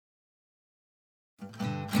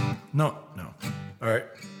No. All right.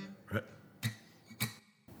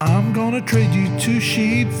 I'm gonna trade you 2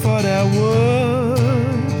 sheep for that wood.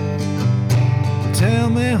 Tell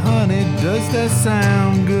me, honey, does that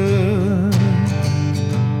sound good?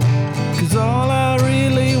 'Cause all I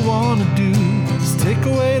really wanna do is take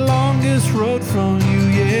away longest road from you,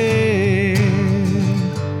 yeah.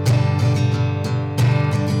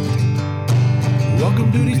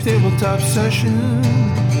 Welcome to these tabletop sessions.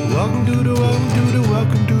 Welcome to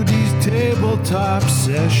these tabletop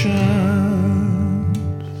sessions.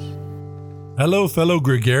 Hello, fellow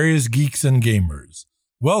gregarious geeks and gamers.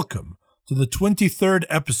 Welcome to the 23rd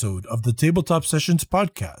episode of the Tabletop Sessions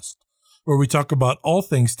podcast, where we talk about all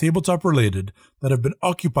things tabletop related that have been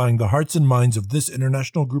occupying the hearts and minds of this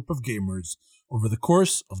international group of gamers over the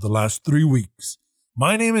course of the last 3 weeks.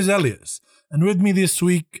 My name is Elias, and with me this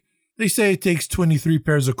week, they say it takes 23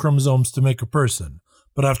 pairs of chromosomes to make a person,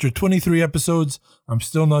 but after 23 episodes, I'm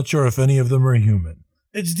still not sure if any of them are human.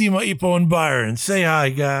 It's Dima, Ipo, and Byron. Say hi,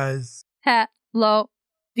 guys. Hello,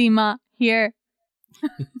 Dima here.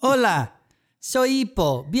 Hola, soy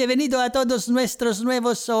Ipo. Bienvenido a todos nuestros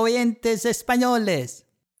nuevos oyentes españoles.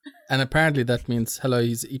 And apparently that means hello,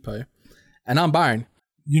 he's Ipo. And I'm Byron.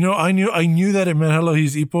 You know, I knew that it meant hello,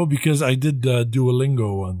 he's Ipo because I did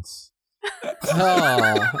Duolingo once.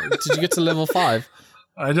 Oh, did you get to level 5?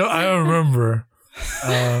 I don't remember.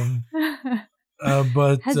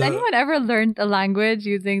 But has anyone ever learned a language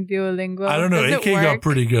using Duolingo? I don't know. Does AK got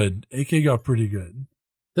pretty good.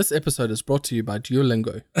 This episode is brought to you by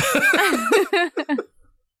Duolingo.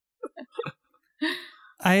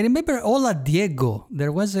 I remember Hola Diego.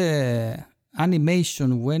 There was a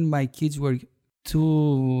animation when my kids were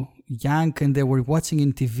too young and they were watching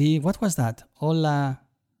in TV. What was that? Hola.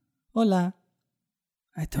 I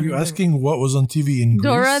don't know. Are you asking what was on TV in Greece?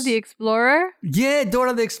 Dora the Explorer? Yeah,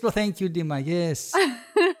 Dora the Explorer. Thank you, Dima. Yes.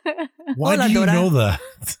 Why Hola, do you Dora. know that?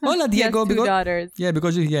 Hola, Diego. He has 2 daughters. Yeah,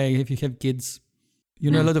 because if you have kids,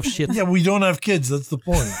 you know a lot of shit. Yeah, we don't have kids. That's the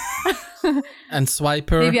point. And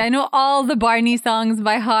Swiper. Baby, I know all the Barney songs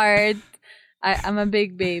by heart. I'm a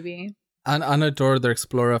big baby. And I know Dora the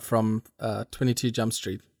Explorer from 22 Jump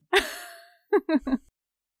Street.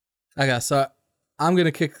 Okay, so I'm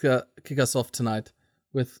going to kick us off tonight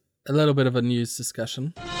with a little bit of a news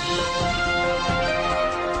discussion.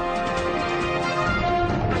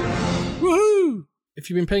 Woohoo! If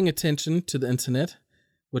you've been paying attention to the internet,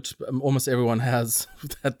 which almost everyone has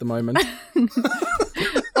at the moment,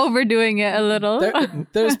 Overdoing it a little.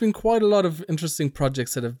 there's been quite a lot of interesting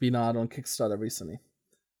projects that have been out on Kickstarter recently.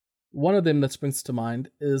 One of them that springs to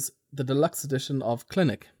mind is the deluxe edition of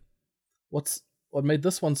Clinic. What made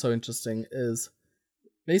this one so interesting is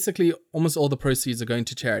basically almost all the proceeds are going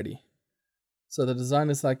to charity. So the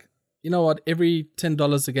designer's like, you know what, every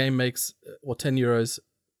 $10 a game makes, or 10 euros,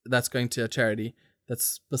 that's going to a charity that's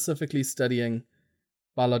specifically studying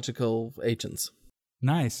biological agents.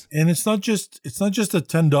 Nice. And it's not just that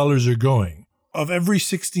 $10 are going. Of every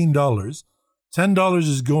 $16, $10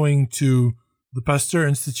 is going to the Pasteur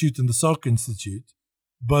Institute and the Salk Institute,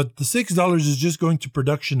 but the $6 is just going to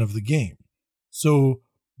production of the game. So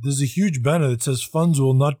there's a huge banner that says funds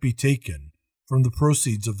will not be taken from the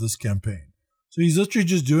proceeds of this campaign. So he's literally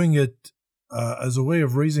just doing it as a way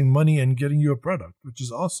of raising money and getting you a product, which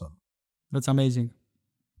is awesome. That's amazing.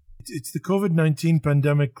 It's the COVID-19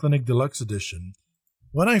 Pandemic Clinic Deluxe Edition.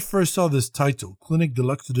 When I first saw this title, Clinic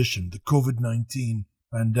Deluxe Edition, the COVID-19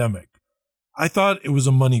 Pandemic, I thought it was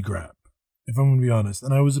a money grab, if I'm going to be honest.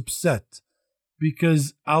 And I was upset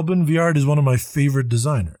because Albin Viard is one of my favorite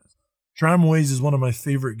designers. Tramways is one of my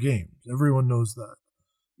favorite games. Everyone knows that.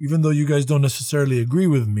 Even though you guys don't necessarily agree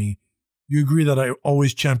with me, you agree that I'm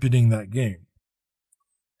always championing that game.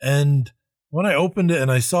 And when I opened it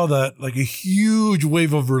and I saw that, like a huge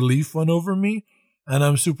wave of relief went over me, and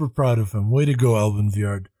I'm super proud of him. Way to go, Albin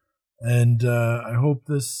Viard. And I hope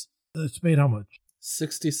it's made how much?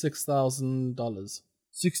 $66,000.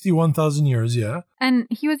 61,000 euros, yeah. And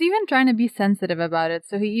he was even trying to be sensitive about it.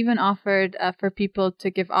 So he even offered for people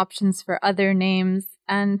to give options for other names.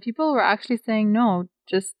 And people were actually saying, no,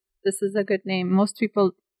 just this is a good name. Most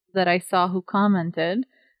people that I saw who commented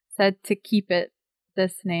said to keep it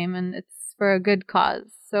this name, and it's for a good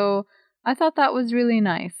cause. So I thought that was really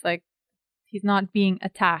nice. Like, he's not being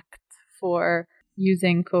attacked for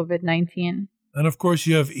using COVID-19. And of course,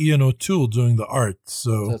 you have Ian O'Toole doing the art.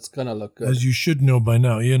 So That's going to look good. as you should know by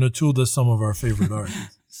now, Ian O'Toole does some of our favorite art.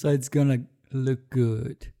 So it's gonna look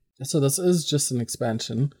good. So this is just an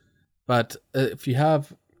expansion. But if you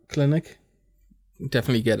have Clinic,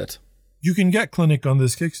 definitely get it. You can get Clinic on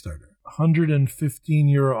this Kickstarter.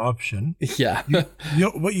 €115 option. Yeah.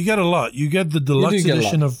 But you get a lot. You get the deluxe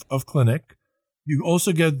edition of Clinic. You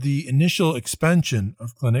also get the initial expansion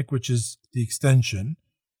of Clinic, which is the extension.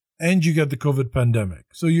 And you get the COVID pandemic.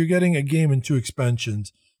 So you're getting a game and 2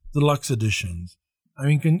 expansions, deluxe editions. I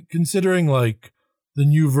mean, considering like the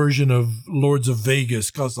new version of Lords of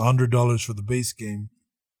Vegas costs $100 for the base game,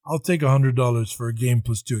 I'll take $100 for a game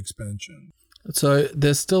plus 2 expansions. So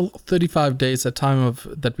there's still 35 days at time of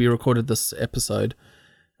that we recorded this episode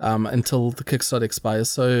until the Kickstarter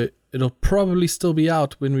expires. So it'll probably still be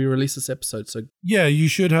out when we release this episode. So yeah, you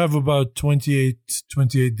should have about 28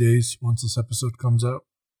 days once this episode comes out.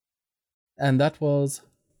 And that was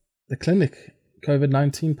the Clinic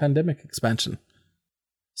COVID-19 pandemic expansion.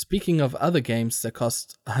 Speaking of other games that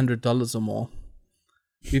cost $100 or more,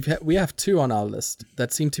 we have 2 on our list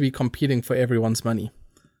that seem to be competing for everyone's money,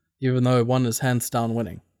 even though one is hands down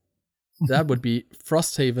winning. That would be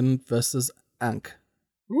Frosthaven versus Ankh.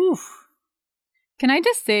 Oof. Can I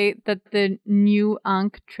just say that the new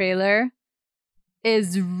Ankh trailer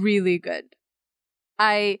is really good.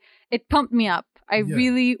 It pumped me up. I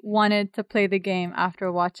really wanted to play the game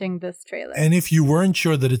after watching this trailer. And if you weren't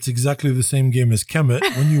sure that it's exactly the same game as Kemet,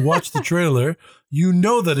 when you watch the trailer, you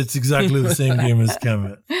know that it's exactly the same game as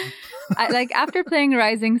Kemet. After playing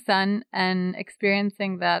Rising Sun and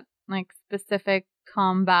experiencing that specific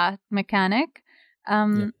combat mechanic,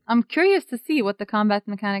 I'm curious to see what the combat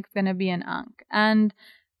mechanic's going to be in Ankh. And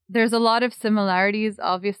there's a lot of similarities,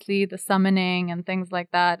 obviously the summoning and things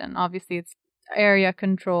like that, and obviously it's area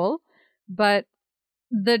control. But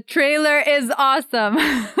the trailer is awesome.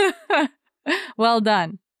 Well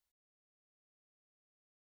done.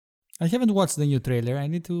 I haven't watched the new trailer. I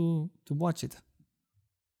need to watch it.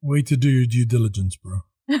 Way to do your due diligence, bro.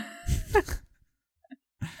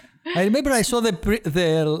 I remember I saw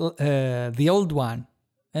the old one,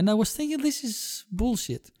 and I was thinking this is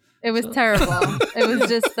bullshit. It was terrible. It was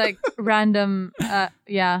just random.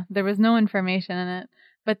 There was no information in it.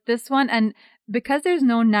 But this one, and because there's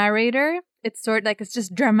no narrator, it's sort of it's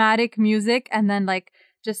just dramatic music and then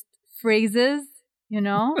just phrases,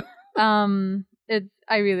 I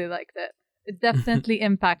really liked it. It definitely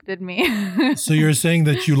impacted me. So you're saying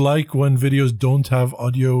that you like when videos don't have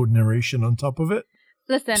audio narration on top of it?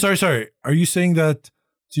 Listen. Sorry. Are you saying that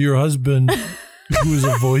to your husband who is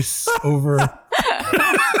a voice over?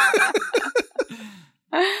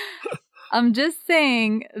 I'm just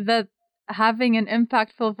saying that having an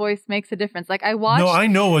impactful voice makes a difference. I watched... No, I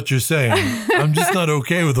know what you're saying. I'm just not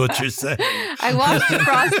okay with what you're saying. I watched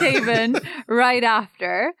Frosthaven right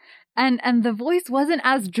after, and the voice wasn't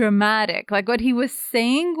as dramatic. What he was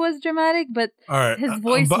saying was dramatic, but all right, his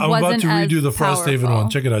voice wasn't as I'm about to redo the Frosthaven powerful. one.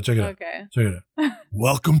 Check it out. Okay. Check it out.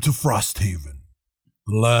 Welcome to Frosthaven,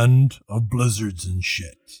 the land of blizzards and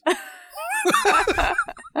shit.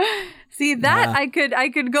 See, that I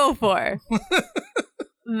could go for.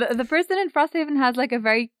 The person in Frosthaven has a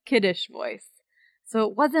very kiddish voice. So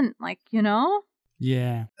it wasn't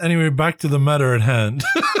Yeah. Anyway, back to the matter at hand.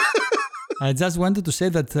 I just wanted to say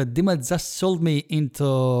that Dima just sold me into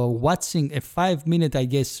watching a 5-minute, I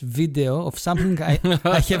guess, video of something I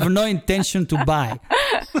have no intention to buy.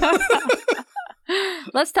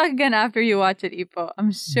 Let's talk again after you watch it, Ipo.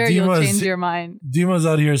 I'm sure you'll change your mind. Dima's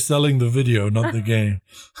out here selling the video, not the game.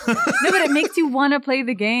 No, but it makes you want to play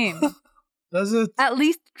the game. Does it? At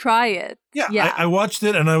least try it. Yeah. I watched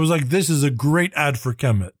it and I was like, this is a great ad for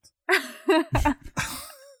Kemet.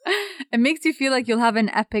 It makes you feel like you'll have an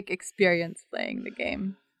epic experience playing the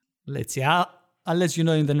game. Let's see. I'll let you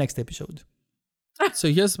know in the next episode. So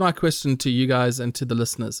here's my question to you guys and to the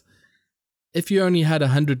listeners. If you only had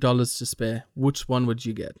 $100 to spare, which one would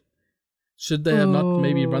you get? Should they not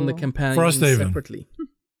maybe run the campaign separately?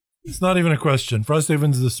 It's not even a question.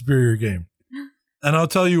 Frosthaven's the superior game. And I'll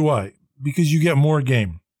tell you why. Because you get more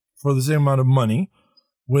game for the same amount of money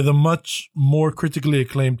with a much more critically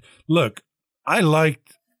acclaimed... Look, I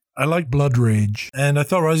liked Blood Rage, and I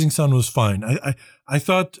thought Rising Sun was fine. I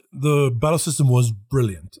thought the battle system was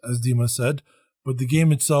brilliant, as Dima said, but the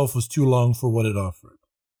game itself was too long for what it offered.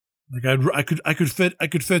 I could fit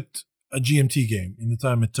a GMT game in the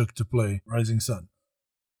time it took to play Rising Sun.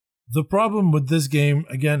 The problem with this game,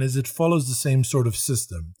 again, is it follows the same sort of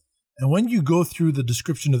system. And when you go through the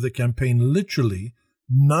description of the campaign, literally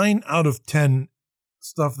 9 out of 10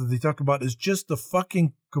 stuff that they talk about is just the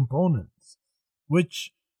fucking components,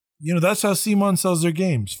 which, that's how Simon sells their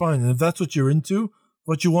games. Fine. And if that's what you're into,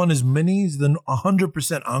 what you want is minis, then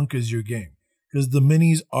 100% Ankh is your game because the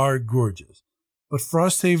minis are gorgeous. But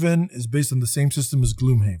Frosthaven is based on the same system as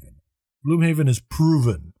Gloomhaven. Gloomhaven is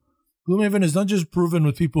proven. Gloomhaven is not just proven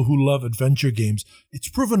with people who love adventure games. It's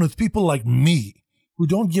proven with people like me who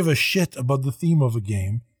don't give a shit about the theme of a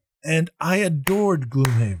game. And I adored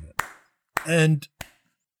Gloomhaven. And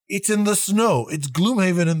it's in the snow. It's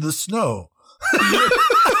Gloomhaven in the snow.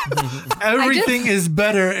 Everything is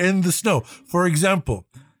better in the snow. For example,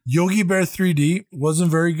 Yogi Bear 3D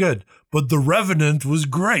wasn't very good, but The Revenant was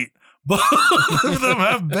great. Both of them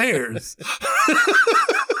have bears.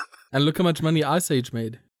 And look how much money Ice Age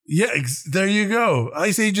made. Yeah, there you go.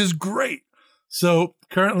 Ice Age is great. So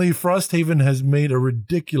currently, Frosthaven has made a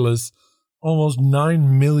ridiculous almost $9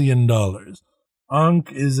 million.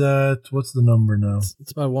 Ankh is at, what's the number now?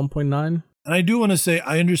 It's about 1.9. And I do want to say,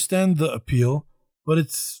 I understand the appeal, but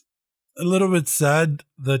it's a little bit sad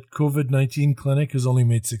that COVID-19 Clinic has only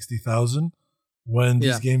made 60,000 when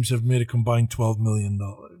these games have made a combined $12 million.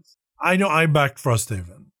 I know I backed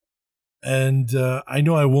Frosthaven, and I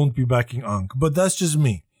know I won't be backing Ankh, but that's just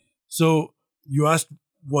me. So you asked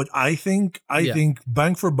what I think. I think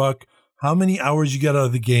bang for buck, how many hours you get out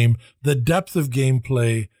of the game, the depth of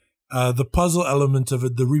gameplay, the puzzle element of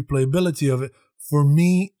it, the replayability of it, for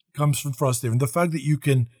me, comes from Frosthaven. The fact that you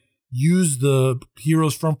can use the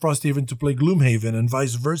heroes from Frosthaven to play Gloomhaven and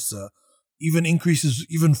vice versa even increases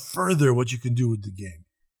even further what you can do with the game.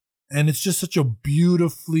 And it's just such a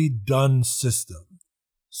beautifully done system.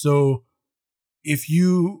 So if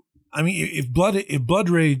Blood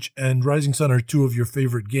Rage and Rising Sun are two of your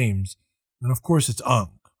favorite games, then of course it's Ankh.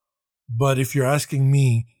 But if you're asking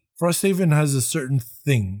me, Frosthaven has a certain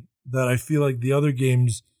thing that I feel like the other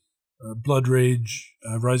games, Blood Rage,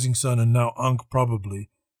 Rising Sun, and now Ankh probably,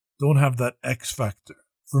 don't have that X factor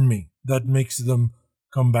for me that makes them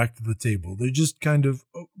come back to the table. They're just kind of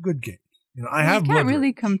good games. You can't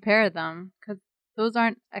really compare them because those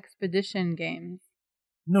aren't expedition games.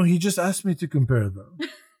 No, he just asked me to compare them.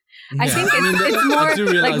 I think it's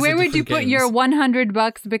more like, where would you put your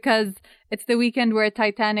 $100 because it's the weekend where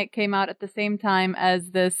Titanic came out at the same time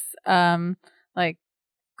as this like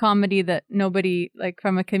comedy that nobody, like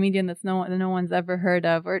from a comedian that's no one's ever heard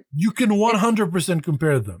of. Or you can 100%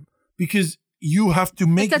 compare them because you have to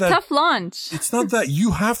make it's a tough launch. It's not that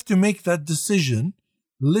you have to make that decision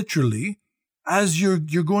literally as you're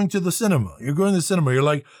going to the cinema. You're going to the cinema. You're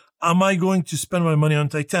like, am I going to spend my money on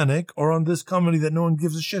Titanic or on this comedy that no one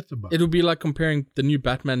gives a shit about? It would be like comparing the new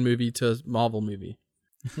Batman movie to a Marvel movie.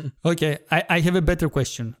 Okay, I have a better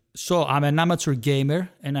question. So I'm an amateur gamer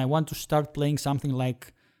and I want to start playing something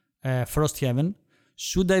like Frosthaven.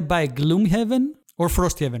 Should I buy Gloomhaven or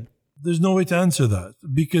Frosthaven? There's no way to answer that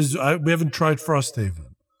because we haven't tried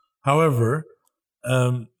Frosthaven. However,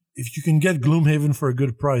 if you can get Gloomhaven for a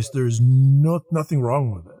good price, there's nothing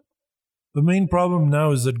wrong with it. The main problem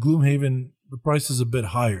now is that Gloomhaven, the price is a bit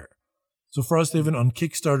higher. So Frosthaven on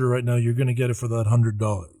Kickstarter right now, you're going to get it for that $100.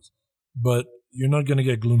 But you're not going to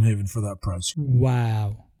get Gloomhaven for that price.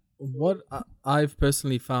 Wow. What I've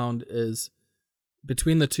personally found is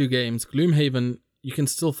between the two games, Gloomhaven, you can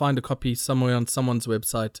still find a copy somewhere on someone's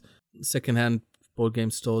website. Secondhand board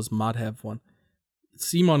game stores might have one.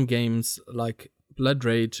 Simon games like Blood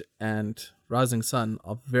Rage and Rising Sun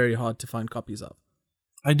are very hard to find copies of.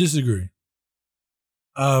 I disagree.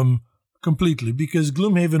 Completely, because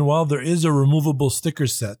Gloomhaven, while there is a removable sticker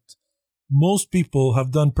set, most people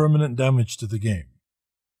have done permanent damage to the game.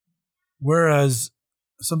 Whereas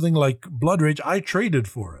something like Blood Rage, I traded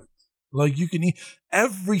for it. Like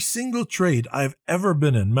every single trade I've ever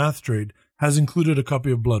been in, math trade, has included a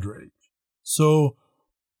copy of Blood Rage. So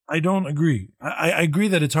I don't agree. I agree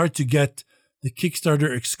that it's hard to get the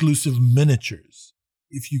Kickstarter exclusive miniatures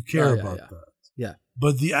if you care about that. Yeah.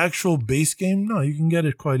 But the actual base game, no, you can get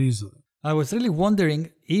it quite easily. I was really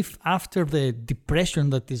wondering if after the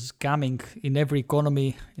depression that is coming in every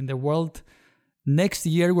economy in the world, next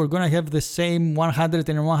year we're going to have the same $100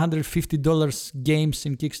 and $150 games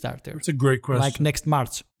in Kickstarter. That's a great question. Like next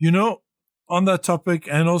March. On that topic,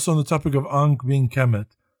 and also on the topic of Ankh being Kemet,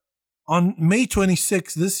 on May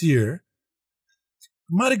 26th this year,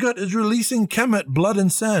 Marigot is releasing Kemet Blood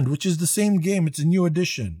and Sand, which is the same game. It's a new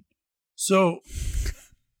edition. So,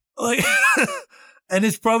 and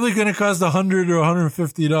it's probably going to cost $100 or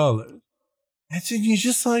 $150. And so you're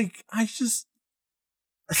just like,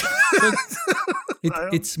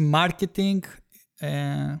 it's marketing.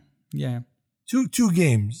 Yeah. Two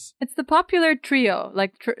games. It's the popular trio,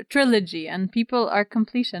 like trilogy, and people are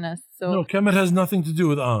completionists. So no, Kemet has nothing to do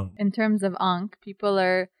with Ankh. In terms of Ankh, people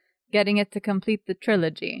are getting it to complete the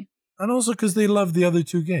trilogy. And also because they love the other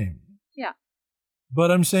two games. Yeah. But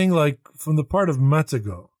I'm saying, like, from the part of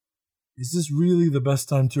Metago, is this really the best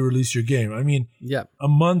time to release your game? I mean, a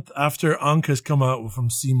month after Ankh has come out from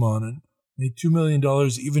Simon, and made $2 million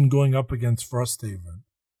even going up against Frosthaven.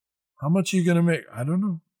 How much are you going to make? I don't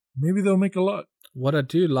know. Maybe they'll make a lot. What I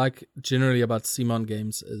do like generally about CMON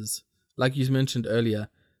games is, like you mentioned earlier,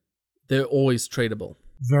 they're always tradable.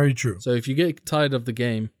 Very true. So if you get tired of the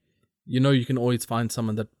game, you know you can always find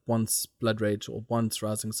someone that wants Blood Rage or wants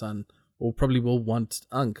Rising Sun or probably will want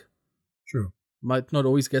Ankh. True. Might not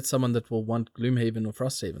always get someone that will want Gloomhaven or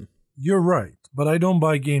Frosthaven. You're right, but I don't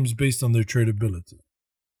buy games based on their tradability.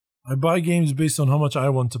 I buy games based on how much I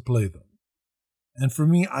want to play them. And for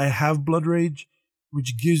me, I have Blood Rage,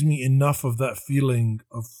 which gives me enough of that feeling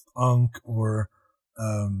of Ankh or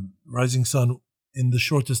Rising Sun in the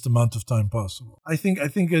shortest amount of time possible. I think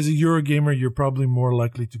as a Eurogamer, you're probably more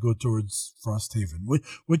likely to go towards Frosthaven,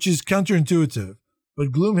 which is counterintuitive.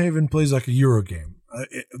 But Gloomhaven plays like a Eurogame.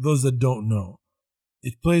 Those that don't know,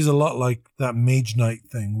 it plays a lot like that Mage Knight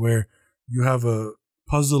thing, where you have a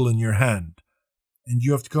puzzle in your hand, and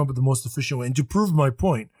you have to come up with the most efficient way. And to prove my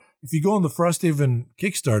point, if you go on the Frosthaven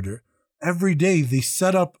Kickstarter, every day they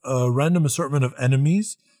set up a random assortment of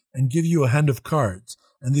enemies and give you a hand of cards,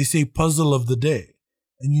 and they say puzzle of the day,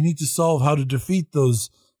 and you need to solve how to defeat those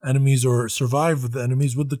enemies or survive with the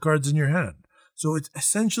enemies with the cards in your hand. So it's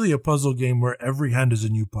essentially a puzzle game where every hand is a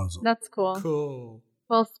new puzzle. That's cool. Cool.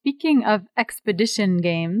 Well, speaking of expedition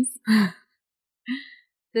games,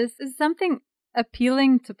 this is something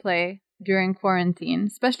appealing to play during quarantine,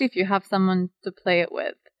 especially if you have someone to play it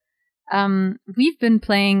with. We've been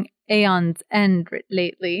playing Aeon's End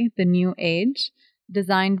lately, The New Age,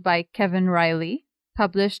 designed by Kevin Riley,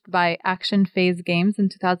 published by Action Phase Games in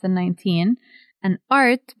 2019, and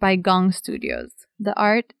art by Gong Studios. The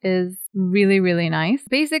art is really, really nice.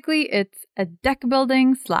 Basically, it's a deck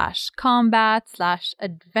building / combat /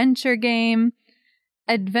 adventure game.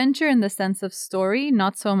 Adventure in the sense of story,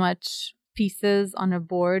 not so much pieces on a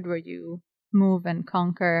board where you move and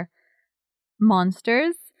conquer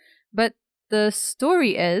monsters. But the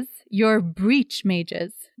story is you're breach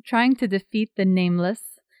mages trying to defeat the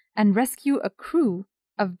Nameless and rescue a crew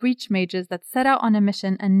of breach mages that set out on a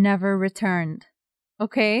mission and never returned.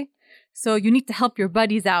 Okay? So you need to help your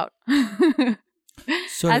buddies out.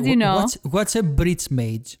 Sorry, as you know, what's a breach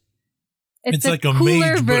mage? It's a like a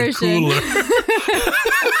cooler mage, but cooler.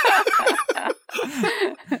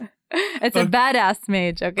 It's a badass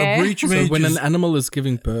mage, okay? A breach mage So when is, an animal is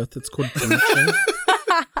giving birth, it's called breaching.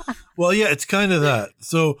 well, yeah, it's kind of that.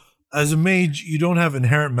 So as a mage, you don't have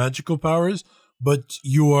inherent magical powers, but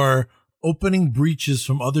you are opening breaches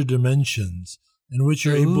from other dimensions in which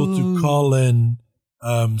you're able to call in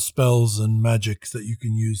spells and magics that you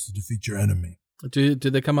can use to defeat your enemy. Do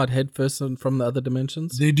they come out head first from the other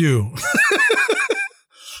dimensions? They do.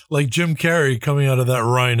 Like Jim Carrey coming out of that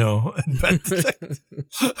rhino.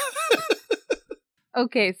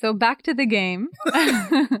 Okay, so back to the game.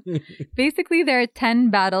 Basically, there are 10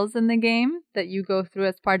 battles in the game that you go through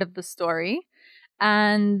as part of the story.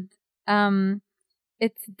 And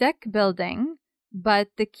it's deck building, but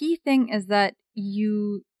the key thing is that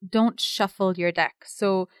you don't shuffle your deck.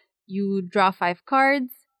 So you draw 5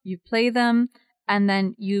 cards, you play them, and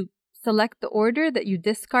then you select the order that you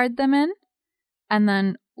discard them in. And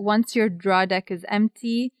then once your draw deck is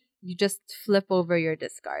empty, you just flip over your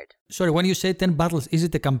discard. Sorry, when you say 10 battles, is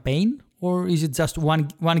it a campaign or is it just one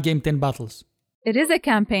game, 10 battles? It is a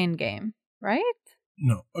campaign game, right?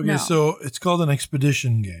 No. Okay, No. so it's called an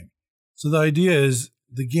expedition game. So the idea is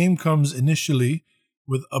the game comes initially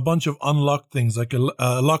with a bunch of unlocked things, like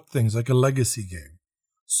locked things, like a legacy game.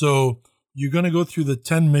 So you're going to go through the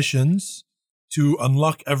 10 missions to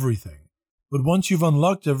unlock everything. But once you've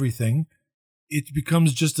unlocked everything, it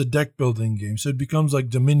becomes just a deck building game. So it becomes like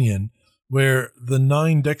Dominion, where the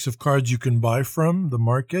 9 decks of cards you can buy from the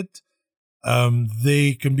market,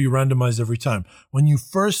 they can be randomized every time. When you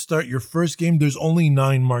first start your first game, there's only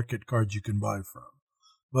 9 market cards you can buy from.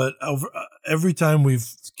 But every time we've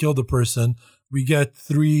killed a person, we get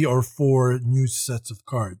 3 or 4 new sets of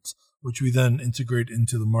cards, which we then integrate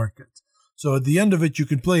into the market. So at the end of it, you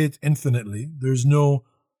can play it infinitely. There's no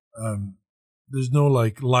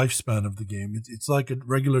like lifespan of the game. It's like a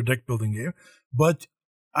regular deck building game. But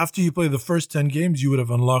after you play the first 10 games, you would have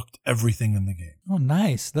unlocked everything in the game. Oh,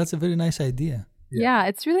 nice. That's a very nice idea. Yeah,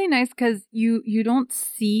 it's really nice because you don't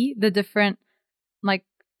see the different like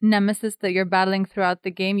nemesis that you're battling throughout the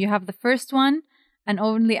game. You have the first one, and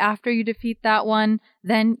only after you defeat that one,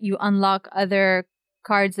 then you unlock other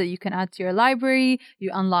cards that you can add to your library. You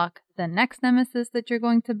unlock the next nemesis that you're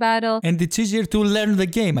going to battle. And it's easier to learn the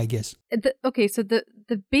game, I guess. Okay, so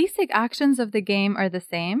the basic actions of the game are the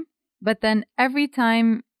same, but then every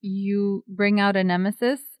time you bring out a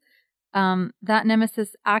nemesis, that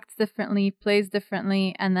nemesis acts differently, plays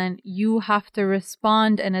differently, and then you have to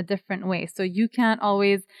respond in a different way. So you can't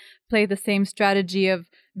always play the same strategy of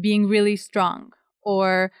being really strong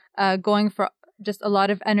or going for just a lot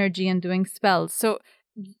of energy and doing spells. So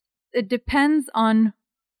it depends on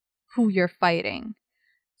who you're fighting.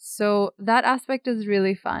 So that aspect is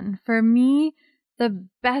really fun. For me, the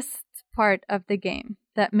best part of the game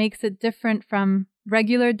that makes it different from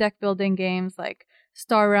regular deck building games like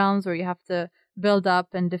Star Realms, where you have to build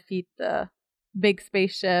up and defeat the big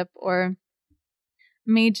spaceship, or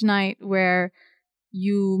Mage Knight, where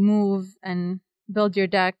you move and build your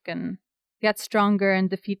deck and get stronger and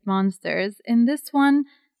defeat monsters. In this one,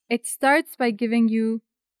 it starts by giving you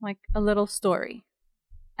like a little story.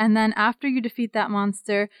 And then after you defeat that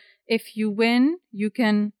monster, if you win, you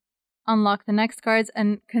can unlock the next cards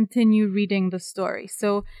and continue reading the story.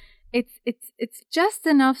 So it's just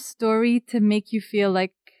enough story to make you feel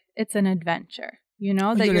like it's an adventure, you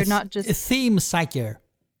know, that you're not just a theme psycher.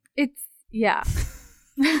 It's yeah.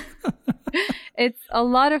 It's a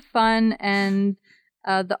lot of fun, and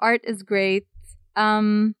the art is great.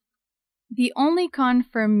 The only con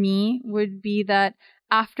for me would be that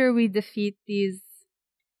after we defeat these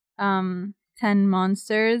 10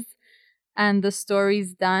 monsters and the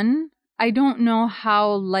story's done, I don't know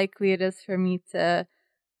how likely it is for me to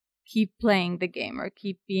keep playing the game or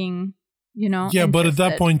keep being, Yeah, but at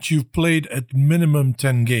that point, you've played at minimum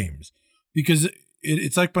 10 games. Because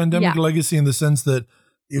it's like Pandemic Legacy in the sense that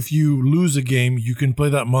if you lose a game, you can play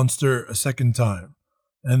that monster a second time.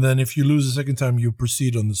 And then if you lose a second time, you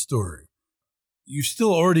proceed on the story. You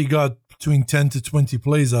still already got between 10 to 20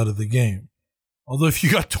 plays out of the game. Although if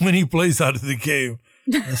you got 20 plays out of the game,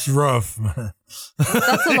 that's rough, man.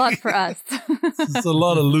 That's a lot for us. It's a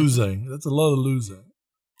lot of losing. That's a lot of losing.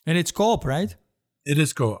 And it's co-op, right? It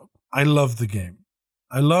is co-op. I love the game.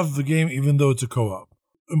 I love the game even though it's a co-op.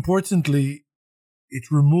 Importantly, it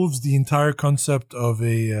removes the entire concept of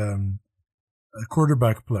a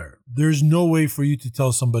quarterback player. There's no way for you to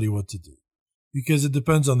tell somebody what to do because it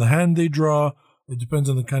depends on the hand they draw. It depends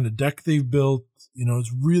on the kind of deck they've built.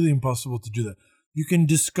 It's really impossible to do that. You can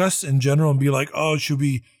discuss in general and be like, oh, should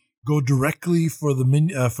we go directly for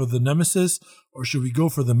the nemesis, or should we go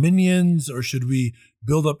for the minions, or should we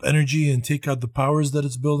build up energy and take out the powers that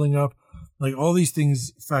it's building up? Like all these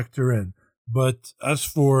things factor in. But as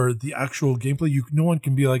for the actual gameplay, no one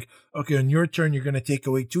can be like, okay, on your turn, you're going to take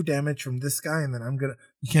away 2 damage from this guy, and then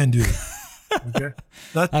you can't do that. Okay.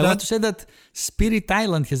 I want to say that Spirit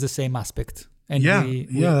Island has the same aspect. And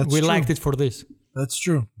we liked it for this. That's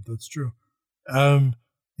true.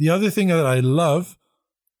 The other thing that I love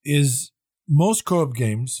is most co-op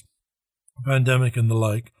games, Pandemic and the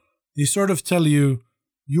like, they sort of tell you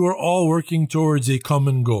are all working towards a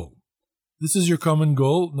common goal. This is your common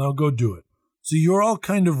goal. Now go do it. So you're all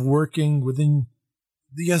kind of working within,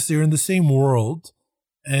 yes, they're in the same world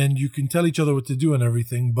and you can tell each other what to do and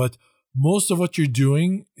everything, but most of what you're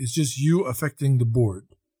doing is just you affecting the board.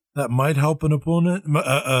 That might help an opponent,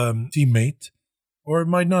 teammate, or it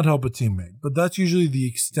might not help a teammate. But that's usually the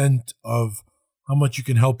extent of how much you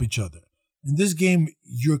can help each other. In this game,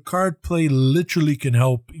 your card play literally can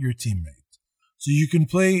help your teammate. So you can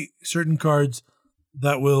play certain cards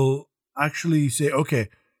that will actually say, okay,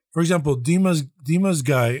 for example, Dima's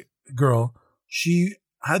girl, she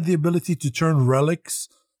had the ability to turn relics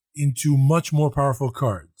into much more powerful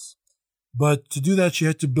cards. But to do that, she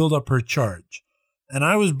had to build up her charge. And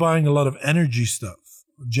I was buying a lot of energy stuff,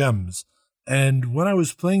 gems. And when I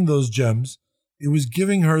was playing those gems, it was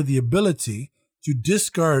giving her the ability to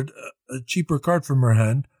discard a cheaper card from her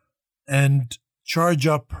hand and charge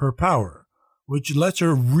up her power, which lets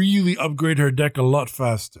her really upgrade her deck a lot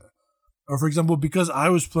faster. Or for example, because I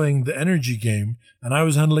was playing the energy game and I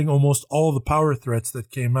was handling almost all the power threats that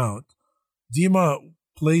came out, Dima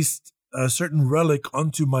placed a certain relic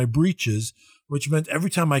onto my breaches, which meant every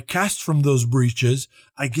time I cast from those breaches,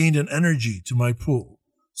 I gained an energy to my pool.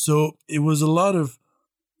 So it was a lot of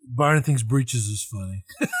Byron thinks breaches is funny.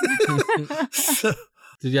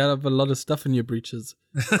 Did you have a lot of stuff in your breaches?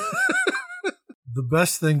 The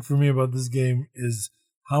best thing for me about this game is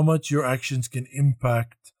how much your actions can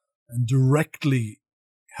impact and directly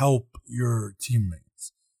help your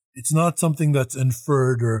teammates. It's not something that's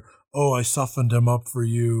inferred or, oh, I softened him up for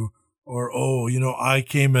you, or, oh, I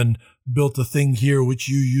came and built a thing here which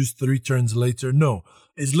you used 3 turns later. No,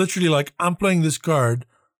 it's literally like, I'm playing this card,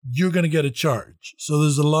 you're going to get a charge. So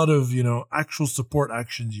there's a lot of, actual support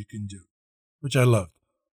actions you can do, which I loved.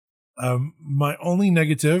 My only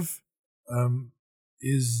negative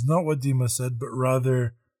is not what Dima said, but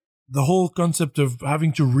rather the whole concept of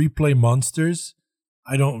having to replay monsters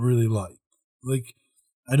I don't really like. Like,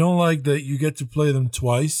 I don't like that you get to play them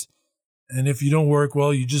twice, and if you don't work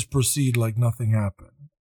well, you just proceed like nothing happened.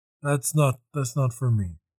 That's not for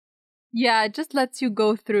me. Yeah, it just lets you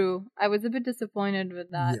go through. I was a bit disappointed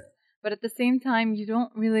with that. Yeah. But at the same time, you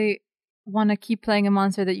don't really want to keep playing a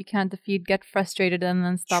monster that you can't defeat, get frustrated, and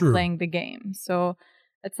then stop True. playing the game. So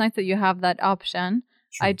it's nice that you have that option.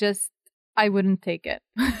 True. I wouldn't take it.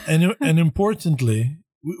 and importantly,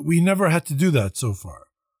 we never had to do that so far.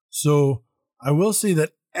 So I will say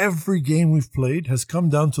that every game we've played has come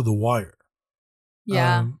down to the wire.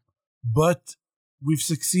 Yeah. But we've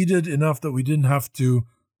succeeded enough that we didn't have to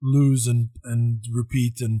lose and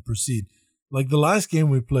repeat and proceed. Like the last game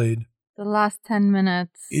we played, The last 10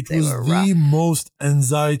 minutes, it they was were the rough. most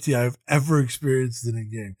anxiety I've ever experienced in a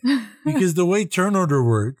game. Because the way turn order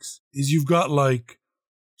works is you've got like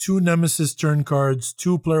 2 Nemesis turn cards,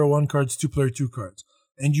 2 player 1 cards, 2 player 2 cards,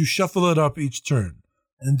 and you shuffle it up each turn.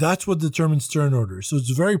 And that's what determines turn order. So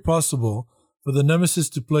it's very possible for the Nemesis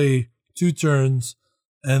to play 2 turns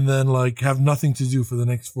and then like have nothing to do for the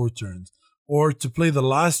next 4 turns. Or to play the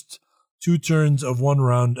last 2 turns of one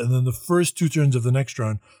round and then the first 2 turns of the next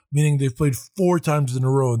round, meaning they've played 4 times in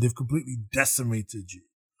a row and they've completely decimated you.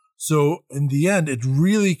 So in the end, it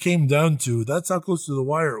really came down to, that's how close to the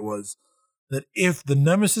wire it was, that if the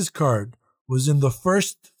Nemesis card was in the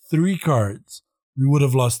first 3 cards, we would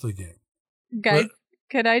have lost the game. Guys,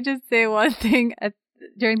 could I just say one thing?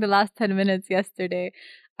 During the last 10 minutes yesterday,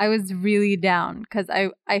 I was really down because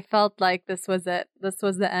I felt like this was it. This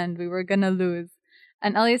was the end. We were going to lose.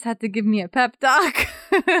 And Elias had to give me a pep talk.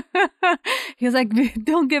 He was like,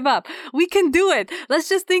 don't give up. We can do it. Let's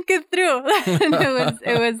just think it through. And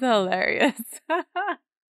it was hilarious.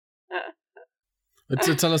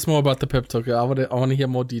 Tell us more about the pep talk. I want to hear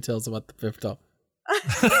more details about the pep talk.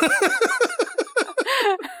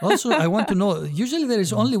 Also, I want to know, usually there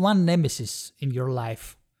is only one nemesis in your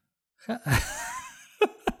life. You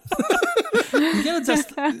cannot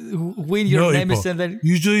just win your nemesis and then...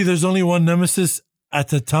 Usually there's only one Nemesis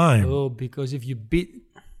at a time. Oh, because if you beat...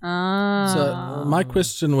 So my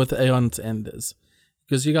question with Aeon's End is,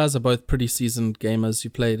 because you guys are both pretty seasoned gamers, you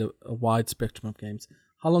played a wide spectrum of games.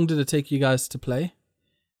 How long did it take you guys to play?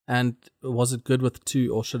 And was it good with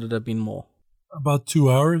 2 or should it have been more? About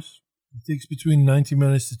 2 hours. It takes between 90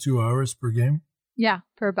 minutes to 2 hours per game. Yeah,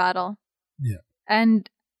 per battle. Yeah. And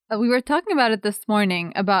we were talking about it this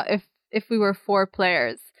morning, about if we were 4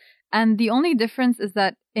 players. And the only difference is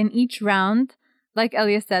that in each round, like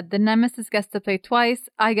Elias said, the Nemesis gets to play twice,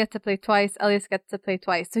 I get to play twice, Elias gets to play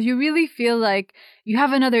twice. So you really feel like you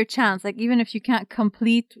have another chance. Like even if you can't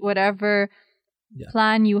complete whatever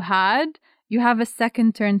plan you had, you have a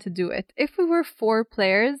second turn to do it. If we were 4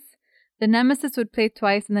 players, the Nemesis would play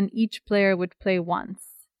twice and then each player would play once.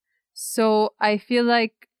 So I feel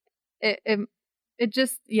like it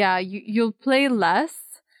just, you'll play less.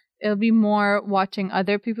 It'll be more watching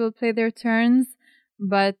other people play their turns.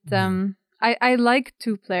 But I like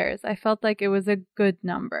 2 players. I felt like it was a good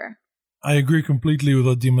number. I agree completely with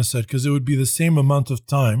what Dima said, because it would be the same amount of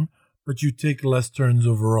time, but you take less turns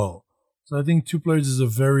overall. So I think 2 players is a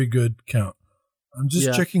very good count. I'm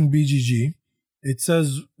just checking BGG. It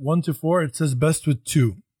says 1 to 4. It says best with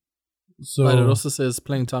 2. So, but it also says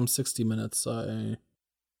playing time 60 minutes. So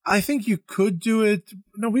I think you could do it.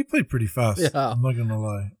 No, we played pretty fast. Yeah. I'm not gonna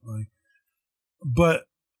lie. But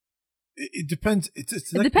it depends. It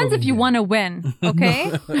depends if you want to win.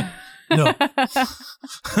 Okay. No.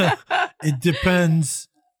 It depends.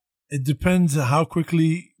 It depends how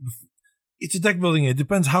quickly. It's a deck building. It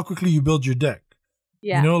depends how quickly you build your deck.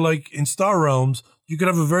 Yeah. You know, like in Star Realms, you could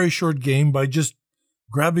have a very short game by just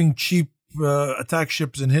grabbing cheap attack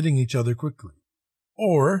ships and hitting each other quickly.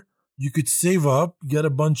 Or you could save up, get a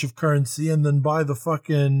bunch of currency, and then buy the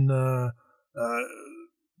fucking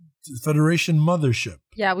Federation mothership.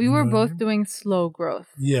 Yeah, we were both doing slow growth.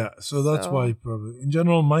 Yeah, so that's why probably. In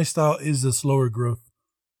general, my style is the slower growth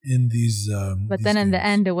in these But these then in the games.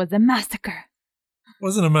 end, it was a massacre. It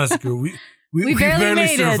wasn't a massacre. We barely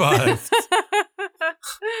made survived.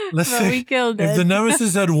 Let's But say we killed if it. the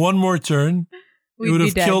Nemesis had one more turn, it We'd would be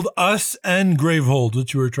have dead. killed us and Gravehold,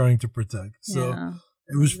 which we were trying to protect. So Yeah.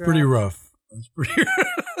 it was pretty rough. It was pretty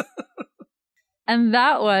And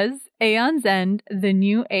that was Aeon's End, The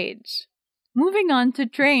New Age. Moving on to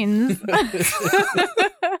trains.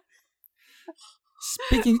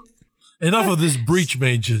 Speaking Enough of this breach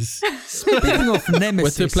mages. speaking of nemesis,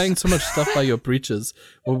 with you playing so much stuff by your breaches,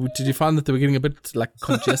 or did you find that they were getting a bit like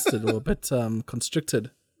congested or a bit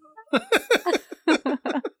constricted?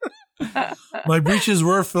 My breaches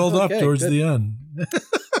were filled up Okay, towards good. the end.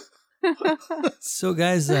 So,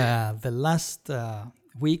 guys, the last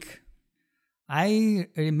week, I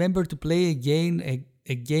remember to play again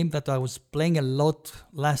a game that I was playing a lot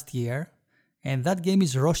last year, and that game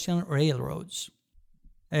is Russian Railroads.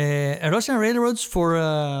 Russian Railroads, for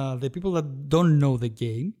the people that don't know the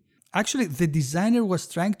game, actually, the designer was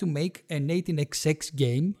trying to make an 18xx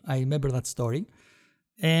game. I remember that story.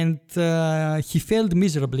 And he failed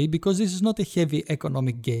miserably because this is not a heavy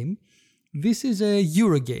economic game. This is a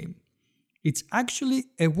Euro game. It's actually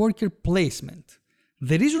a worker placement.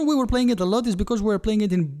 The reason we were playing it a lot is because we were playing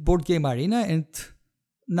it in Board Game Arena, and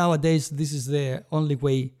nowadays this is the only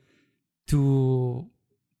way to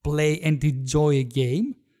play and enjoy a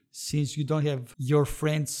game, since you don't have your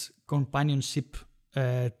friends' companionship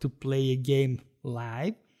to play a game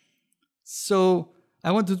live. So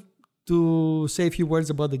I wanted to say a few words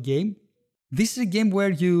about the game. This is a game where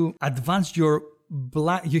you advance your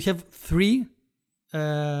you have three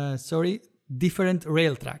different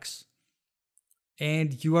rail tracks,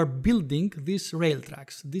 and you are building these rail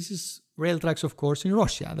tracks. This is rail tracks, of course, in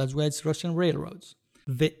Russia. That's why it's Russian Railroads.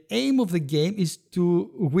 The aim of the game is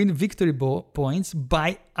to win victory points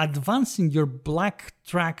by advancing your black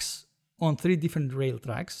tracks on three different rail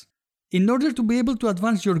tracks in order to be able to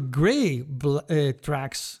advance your gray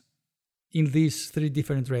tracks in these three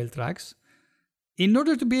different rail tracks, in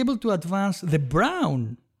order to be able to advance the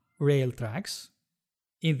brown rail tracks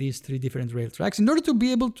in these three different rail tracks, in order to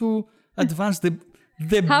be able to advance the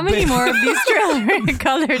How many more of these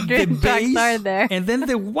colored rail tracks are there? And then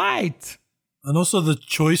the white. And also the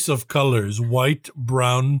choice of colors: white,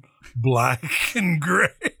 brown, black, and gray.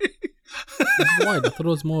 It's white. I thought it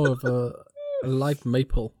was more of a light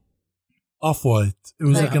maple. Off-white. It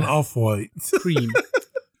was like an off-white. Cream.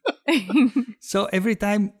 So every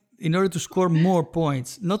time, in order to score more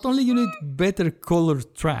points, not only you need better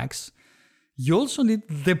colored tracks, you also need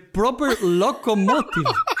the proper locomotive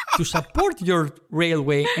to support your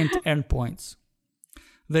railway and earn points.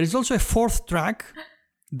 There is also a fourth track,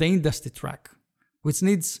 the industry track, which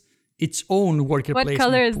needs its own worker placement. What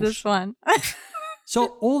color is push. this one?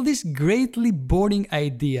 So all this greatly boring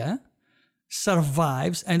idea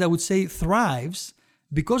survives, and I would say thrives,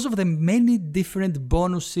 because of the many different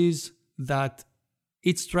bonuses that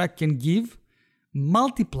each track can give,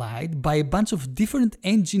 multiplied by a bunch of different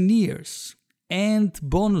engineers and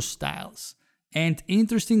bonus styles and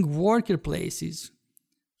interesting worker places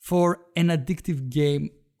for an addictive game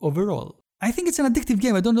overall. I think it's an addictive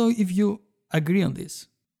game. I don't know if you agree on this.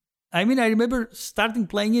 I mean, I remember starting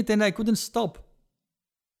playing it and I couldn't stop.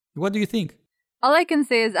 What do you think? All I can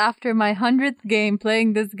say is after my 100th game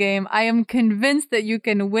playing this game, I am convinced that you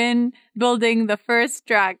can win building the first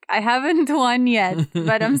track. I haven't won yet,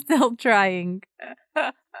 but I'm still trying.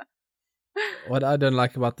 What I don't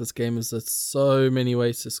like about this game is there's so many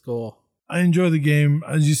ways to score. I enjoy the game.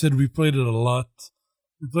 As you said, we played it a lot.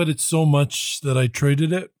 We played it so much that I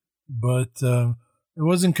traded it, but it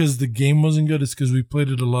wasn't because the game wasn't good. It's because we played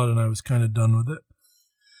it a lot and I was kind of done with it.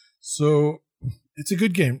 So it's a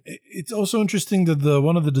good game. It's also interesting that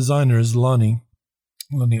one of the designers, Lonnie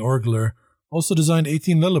Orgler, also designed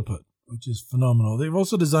 18 Lilliput, which is phenomenal. They've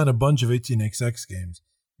also designed a bunch of 18XX games,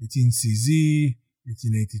 18CZ,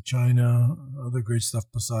 1880 China, other great stuff,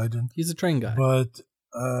 Poseidon. He's a train guy. But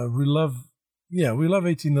we love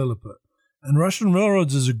 18 Lilliput. And Russian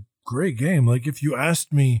Railroads is a great game. Like, if you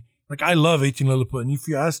asked me, like, I love 18 Lilliput, and if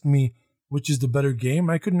you asked me which is the better game,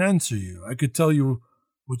 I couldn't answer you. I could tell you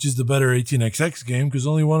which is the better 18XX game, because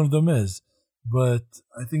only one of them is. But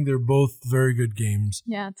I think they're both very good games.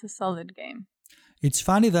 Yeah, it's a solid game. It's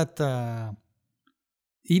funny that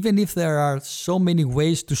even if there are so many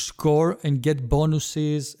ways to score and get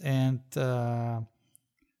bonuses and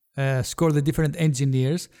score the different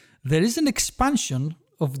engineers, there is an expansion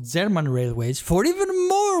of German railways for even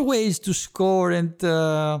more ways to score and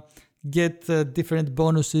get different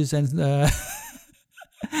bonuses and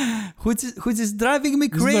which is driving me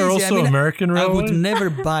crazy. Isn't there also American Railways? I would never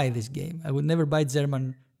buy this game. I would never buy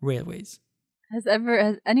German railways. Has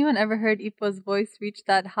anyone ever heard Ipo's voice reach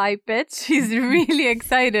that high pitch? He's really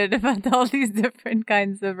excited about all these different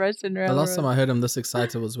kinds of Russian railroads. The last time I heard him this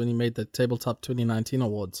excited was when he made the Tabletop 2019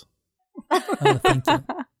 awards. Oh, thank you.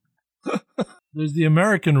 There's the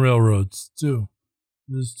American Railroads, too.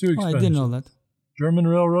 There's two expansions. I didn't know that. German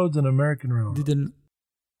Railroads and American Railroads. Didn't.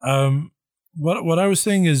 What I was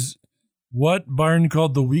saying is, what Byron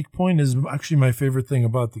called the weak point is actually my favorite thing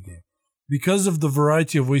about the game. Because of the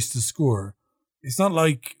variety of ways to score, it's not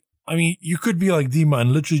like, I mean, you could be like Dima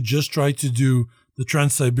and literally just try to do the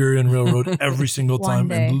Trans-Siberian Railroad every single time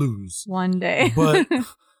and lose. One day. But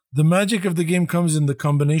the magic of the game comes in the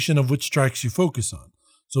combination of which tracks you focus on.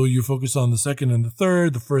 So you focus on the second and the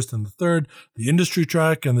third, the first and the third, the industry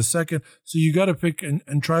track and the second. So you got to pick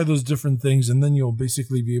and try those different things, and then you'll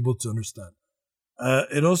basically be able to understand.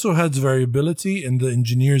 It also has variability in the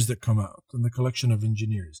engineers that come out and the collection of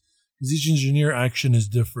engineers, because each engineer action is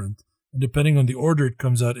different. And depending on the order it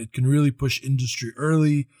comes out, it can really push industry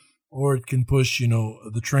early, or it can push,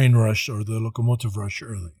 the train rush or the locomotive rush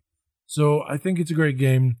early. So I think it's a great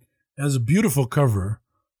game. It has a beautiful cover.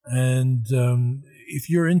 And if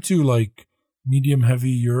you're into like medium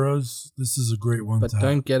heavy Euros, this is a great one But to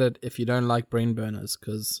don't have. get it if you don't like brain burners,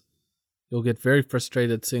 because you'll get very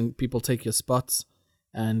frustrated seeing people take your spots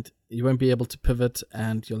and you won't be able to pivot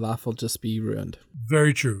and your life will just be ruined.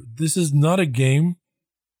 Very true. This is not a game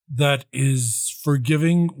that is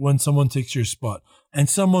forgiving when someone takes your spot. And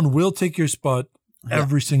someone will take your spot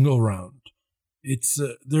every single round. It's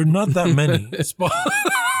there are not that many spots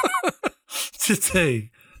to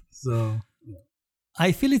take. So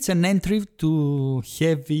I feel it's an entry to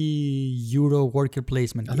heavy Euro worker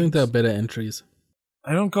placement. I think there are games. better entries.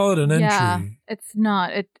 I don't call it an entry. Yeah, it's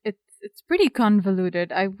not. It's pretty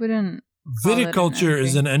convoluted. I wouldn't. call it an Viticulture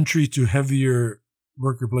is entry. an entry to heavier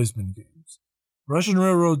worker placement games. Russian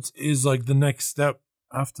Railroads is like the next step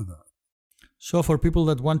after that. So for people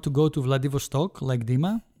that want to go to Vladivostok, like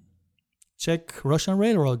Dima, check Russian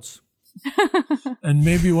railroads. And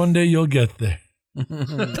maybe one day you'll get there.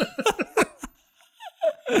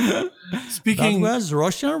 Speaking That was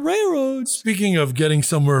Russian railroads. Speaking of getting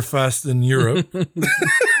somewhere fast in Europe,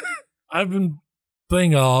 I've been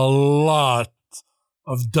playing a lot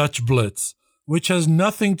of Dutch Blitz, which has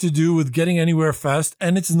nothing to do with getting anywhere fast,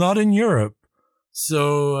 and it's not in Europe.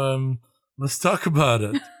 So let's talk about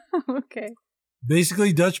it. Okay.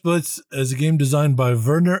 Basically, Dutch Blitz is a game designed by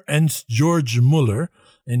Werner Ernst George Muller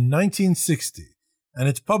in 1960. And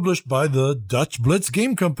it's published by the Dutch Blitz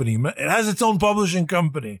Game Company. It has its own publishing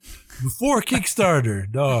company. Before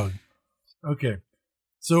Kickstarter, dog. Okay.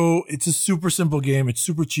 So it's a super simple game. It's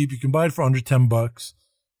super cheap. You can buy it for under $10.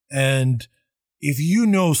 And if you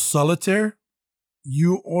know Solitaire,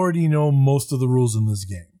 you already know most of the rules in this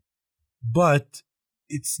game. But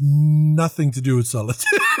it's nothing to do with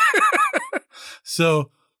Solitaire. So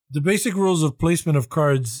the basic rules of placement of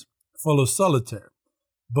cards follow Solitaire.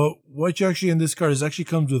 But what you actually in this card is actually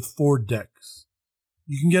comes with 4 decks.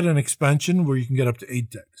 You can get an expansion where you can get up to 8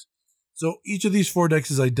 decks. So each of these 4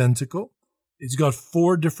 decks is identical. It's got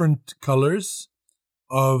 4 different colors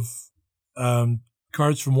of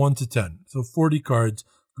cards from 1 to 10. So 40 cards,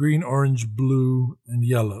 green, orange, blue, and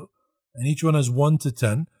yellow. And each one has 1 to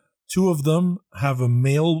 10. 2 of them have a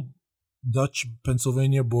male Dutch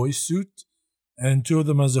Pennsylvania boy suit, and 2 of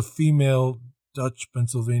them has a female Dutch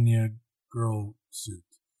Pennsylvania girl suit.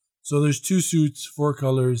 So there's 2 suits, 4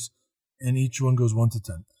 colors, and each one goes 1 to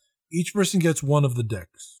 10. Each person gets 1 of the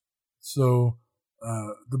decks. So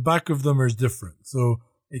the back of them is different. So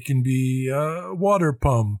it can be a water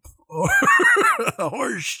pump or a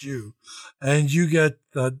horseshoe. And you get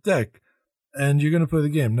that deck. And you're going to play the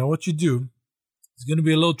game. Now what you do, it's going to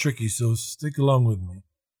be a little tricky, so stick along with me,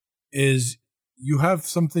 is you have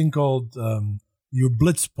something called your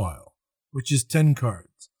blitz pile, which is 10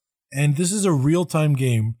 cards. And this is a real-time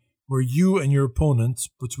game where you and your opponents,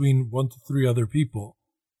 between 1 to 3 other people,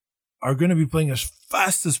 are going to be playing as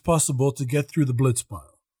fast as possible to get through the blitz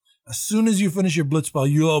pile. As soon as you finish your blitz pile,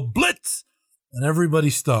 you all blitz, and everybody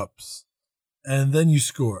stops. And then you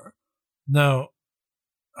score. Now,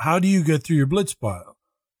 how do you get through your blitz pile?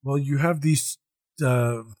 Well, you have these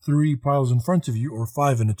 3 piles in front of you, or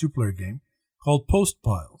 5 in a 2-player game, called post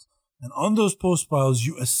piles. And on those post piles,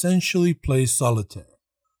 you essentially play solitaire.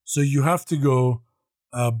 So you have to go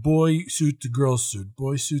boy suit to girl suit,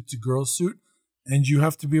 boy suit to girl suit, and you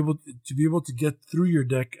have to be able to get through your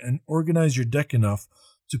deck and organize your deck enough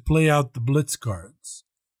to play out the blitz cards.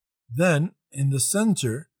 Then in the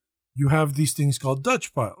center, you have these things called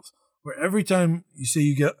Dutch piles, where every time you say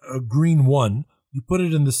you get a green 1, you put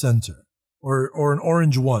it in the center, or an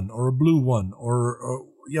orange 1, or a blue 1, or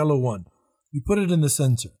a yellow 1. You put it in the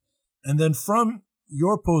center. And then from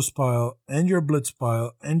your post pile and your blitz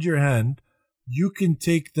pile and your hand, you can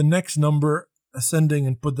take the next number ascending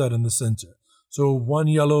and put that in the center. So 1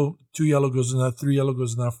 yellow, 2 yellow goes in that, 3 yellow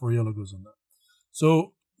goes in that, 4 yellow goes in that.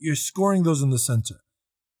 So you're scoring those in the center.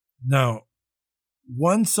 Now,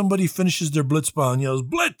 once somebody finishes their blitz pile and yells,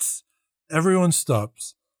 blitz, everyone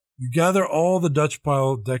stops. You gather all the Dutch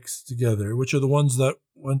pile decks together, which are the ones that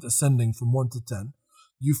went ascending from 1 to 10.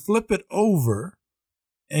 You flip it over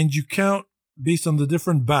and you count based on the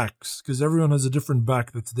different backs, because everyone has a different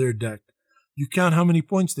back that's their deck. You count how many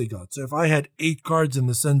points they got. So if I had 8 cards in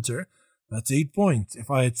the center that's 8 points. If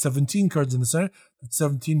I had 17 cards in the center, that's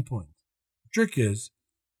 17 points. The trick is,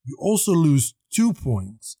 you also lose 2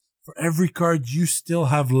 points for every card you still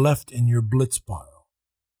have left in your blitz pile.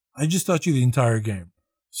 I just taught you the entire game.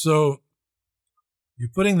 So, you're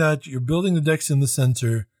building the decks in the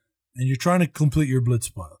center, and you're trying to complete your blitz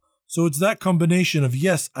pile. So it's that combination of,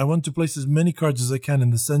 yes, I want to place as many cards as I can in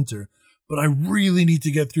the center, but I really need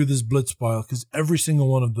to get through this blitz pile because every single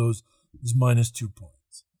one of those is minus 2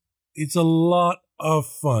 points. It's a lot of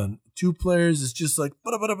fun. 2 players is just like,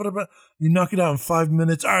 you knock it out in 5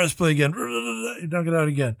 minutes. All right, let's play again. You knock it out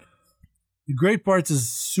again. The great part is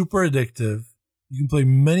super addictive. You can play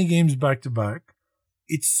many games back to back.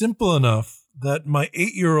 It's simple enough that my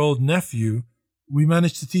 8-year-old nephew, we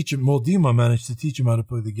managed to teach him, Dima managed to teach him how to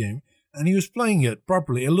play the game, and he was playing it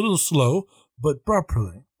properly, a little slow, but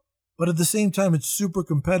properly. But at the same time, it's super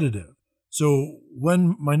competitive. So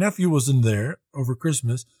when my nephew wasn't there over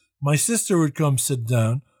Christmas, my sister would come sit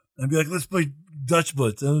down and be like, let's play Dutch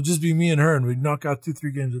Blitz. And it would just be me and her, and we'd knock out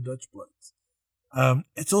 2-3 games of Dutch Blitz.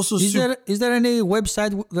 It's also is there any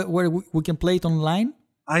website where we can play it online?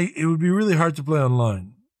 It would be really hard to play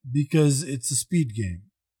online because it's a speed game.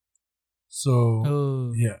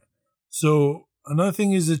 So, yeah. So, another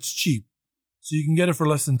thing is it's cheap. So, you can get it for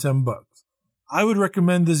less than $10. I would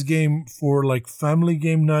recommend this game for like family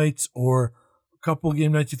game nights or couple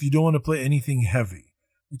game nights if you don't want to play anything heavy.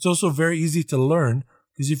 It's also very easy to learn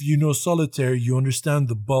because if you know solitaire, you understand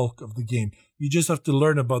the bulk of the game. You just have to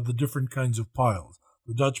learn about the different kinds of piles.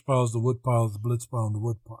 The Dutch piles, the wood piles, the blitz pile, and the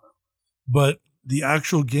wood pile. But the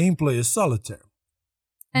actual gameplay is solitaire.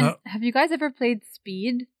 And now, have you guys ever played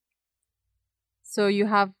Speed? So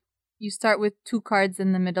you start with 2 cards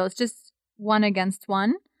in the middle. It's just 1 against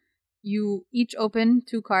 1. You each open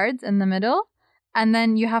 2 cards in the middle, and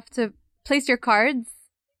then you have to place your cards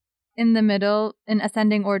in the middle in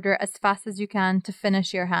ascending order as fast as you can to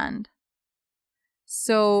finish your hand.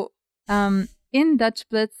 So in Dutch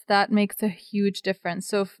Blitz, that makes a huge difference.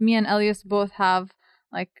 So if me and Elias both have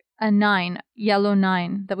like a 9, yellow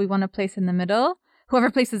 9 that we want to place in the middle,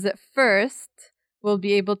 whoever places it first will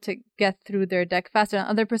be able to get through their deck faster. And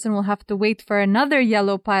the other person will have to wait for another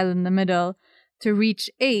yellow pile in the middle to reach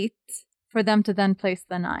 8 for them to then place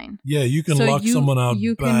the 9. Yeah, you can lock someone out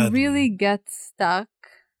You badly. can really get stuck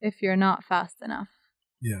if you're not fast enough.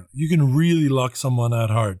 Yeah, you can really lock someone out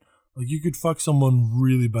hard. Like, you could fuck someone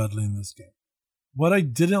really badly in this game. What I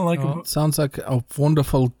didn't like about... Sounds like a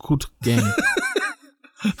wonderful, good game.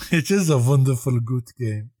 It is a wonderful, good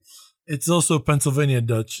game. It's also Pennsylvania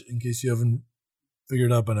Dutch, in case you haven't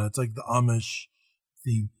figured out by now. It's like the Amish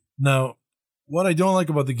theme. Now, what I don't like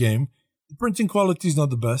about the game, the printing quality is not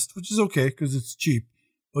the best, which is okay because it's cheap.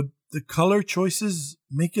 But the color choices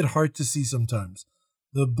make it hard to see sometimes.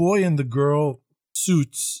 The boy and the girl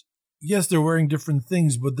suits, yes, they're wearing different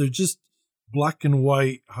things, but they're just black and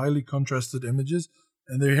white, highly contrasted images,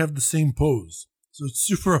 and they have the same pose. So it's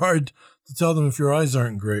super hard to tell them if your eyes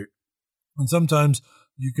aren't great. And sometimes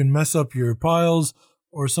you can mess up your piles,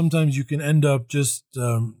 or sometimes you can end up just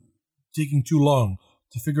taking too long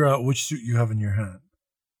to figure out which suit you have in your hand.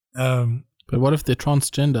 But what if they're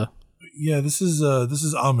transgender? Yeah, this is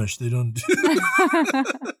Amish. They don't do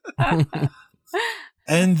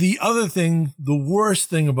And the other thing, the worst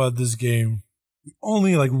thing about this game, the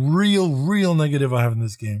only like real negative I have in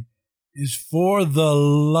this game is, for the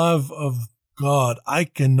love of God, I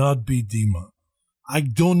cannot beat Dima. I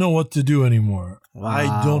don't know what to do anymore. Wow.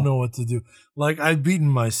 I don't know what to do. Like, I've beaten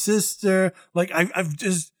my sister. Like,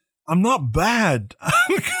 I'm not bad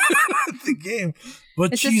at the game,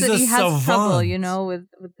 but it's she's just that a he has savant. trouble, you know,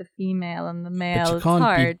 with the female and the male. But you it's can't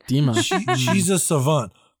hard. beat Dima. She's a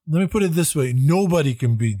savant. Let me put it this way. Nobody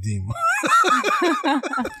can beat Dima.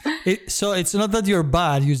 So it's not that you're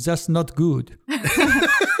bad, you're just not good.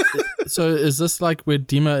 So is this like where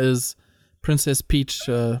Dima is Princess Peach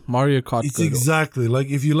Mario Kart? It's good? exactly like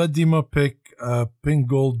if you let Dima pick pink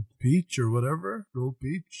gold peach or whatever, gold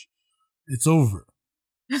peach, it's over.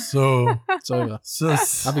 So It's over. so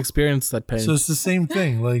I've experienced that pain. so it's the same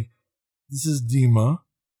thing. Like, this is Dima.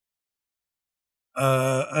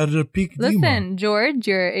 At a peak Dima. Listen, George,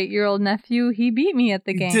 your 8-year-old nephew, he beat me at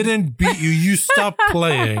the He game. didn't beat you. You stopped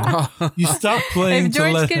playing. You stopped playing If to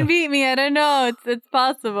George let can him. beat me, I don't know. It's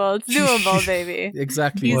possible. It's doable, baby.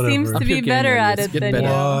 Exactly. He Whatever. seems to Up be your game, better at Elias. it Get than better.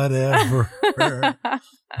 you. Whatever.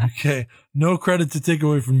 Okay. No credit to take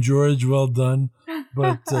away from George. Well done.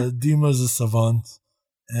 But Dima's a savant.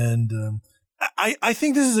 And I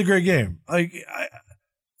think this is a great game. Like,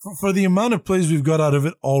 for the amount of plays we've got out of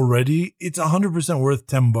it already, it's 100% worth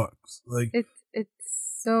 $10. Like, It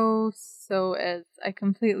so is. I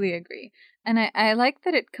completely agree. And I like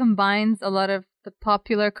that it combines a lot of the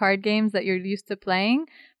popular card games that you're used to playing,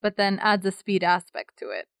 but then adds a speed aspect to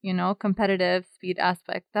it, competitive speed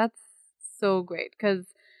aspect. That's so great because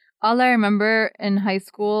all I remember in high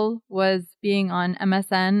school was being on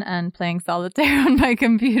MSN and playing solitaire on my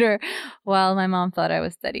computer while my mom thought I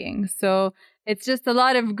was studying. So it's just a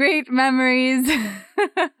lot of great memories.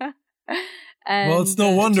 Well, it's no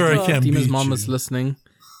wonder I can't beat Dima's mom you. is listening.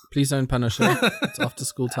 Please don't punish her. It's after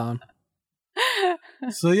school time.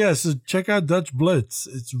 So check out Dutch Blitz.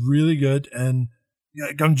 It's really good, and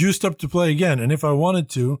I'm juiced up to play again. And if I wanted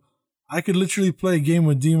to, I could literally play a game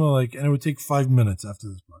with Dima, and it would take 5 minutes after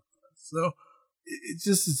this podcast. So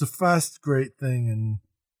it's a fast, great thing, and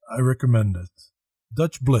I recommend it.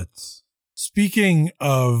 Dutch Blitz. Speaking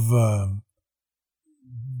of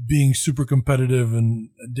being super competitive and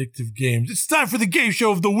addictive games, it's time for the game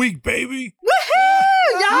show of the week, baby.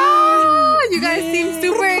 Woohoo! Yeah! You guys seem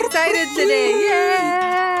super excited today.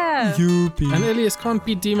 Yeah! Yuppie. And Elias can't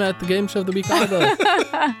beat Dima at the game show of the week either.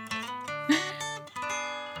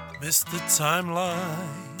 Mr.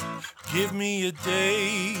 Timeline, give me a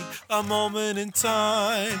date, a moment in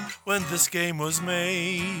time when this game was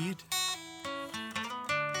made.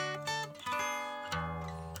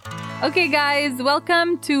 Okay, guys,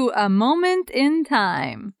 welcome to A Moment in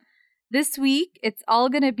Time. This week, it's all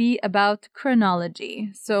going to be about chronology.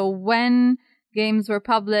 So when games were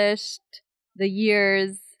published, the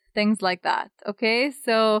years, things like that. Okay,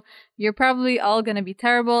 so you're probably all going to be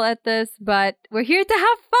terrible at this, but we're here to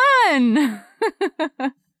have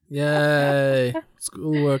fun. Yay.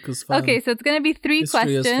 Schoolwork is fun. Okay, so it's going to be 3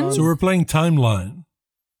 History is questions. fun. So we're playing Timeline.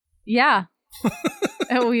 Yeah,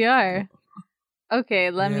 we are.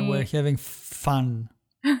 Okay, We're having fun.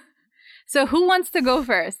 So who wants to go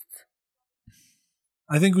first?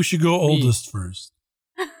 I think we should go oldest first.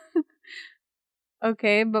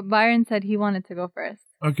 Okay, but Byron said he wanted to go first.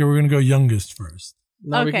 Okay, we're going to go youngest first.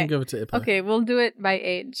 Now we Okay. can give it to Ipa. Okay, we'll do it by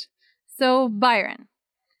age. So, Byron,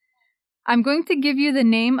 I'm going to give you the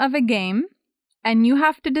name of a game, and you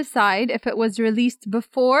have to decide if it was released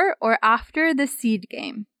before or after the seed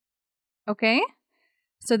game. Okay?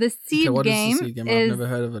 So the seed What game is the seed game? I've never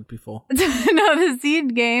heard of it before. No, the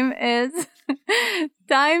seed game is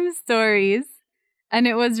Time Stories, and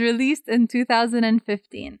it was released in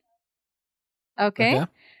 2015. Okay?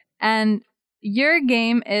 And your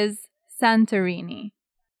game is Santorini.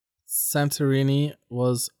 Santorini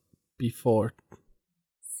was before.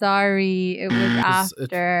 Sorry, it was It-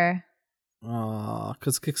 after.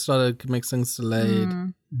 Because Kickstarter could make things delayed.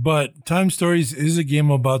 But Time Stories is a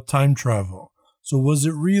game about time travel. So was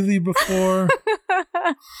it really before?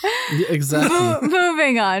 Yeah, exactly.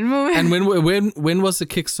 Moving on. And when was the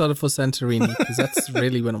Kickstarter for Santorini? Because that's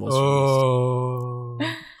really when it was released. Oh.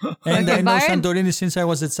 And Okay, I know Byron? Santorini since I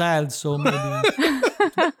was a child, so maybe.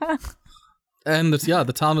 And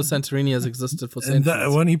the town of Santorini has existed for And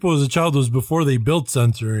centuries. when Ipo was a child, was before they built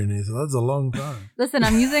Santorini. So that's a long time. Listen,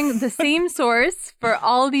 I'm using the same source for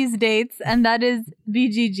all these dates, and that is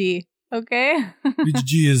BGG. Okay?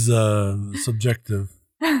 BGG is subjective,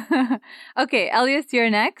 Okay, Elias, you're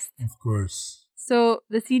next. of course. So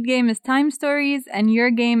the seed game is Time Stories, and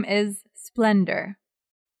your game is Splendor.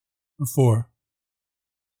 Before.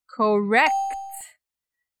 Correct.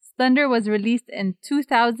 Splendor was released in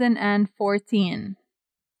 2014.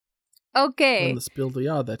 Okay. When the Spiel des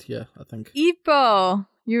Jahres that year, I think. Ipo,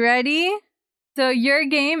 you ready? So your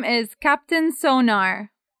game is Captain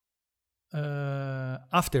Sonar.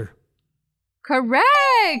 After.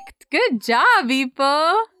 Correct. Good job,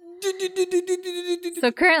 Ipo.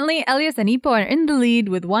 So currently, Elias and Ipo are in the lead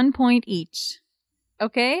with 1 point each.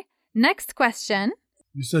 Okay. Next question.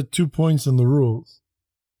 You said 2 points in the rules.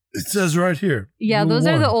 It says right here. Yeah, Rule those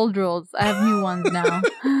are the 1. old rules. I have new ones now.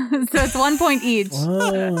 So it's 1 point each.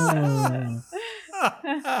 Oh.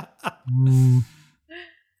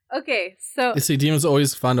 Okay, so You see, demons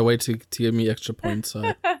always find a way to give me extra points.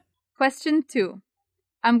 So question 2.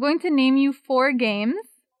 I'm going to name you 4 games,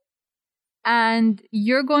 and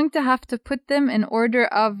you're going to have to put them in order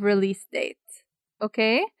of release date.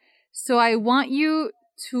 Okay? So I want you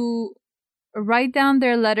to write down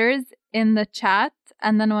their letters in the chat,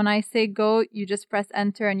 and then when I say go, you just press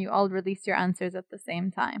enter and you all release your answers at the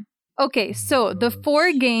same time. Okay, so the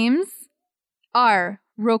 4 games are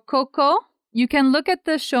Rococo. You can look at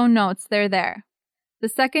the show notes, they're there. The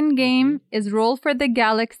second game is Roll for the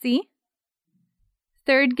Galaxy.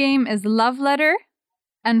 Third game is Love Letter.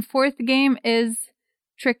 And fourth game is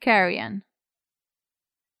Tricarion.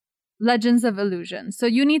 Legends of Illusion. So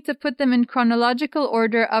you need to put them in chronological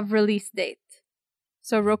order of release date.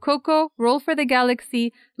 So Rococo, Roll for the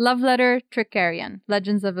Galaxy, Love Letter, Tricarion,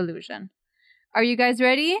 Legends of Illusion. Are you guys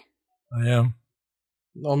ready? I am.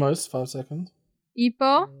 Almost 5 seconds.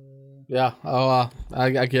 Ipo? Yeah. Oh,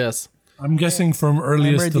 I guess. I'm guessing from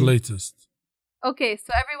earliest to ready. latest. Okay,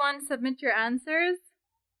 so everyone submit your answers.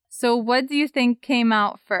 So what do you think came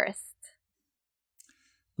out first?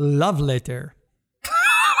 Love letter.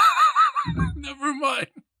 Never mind.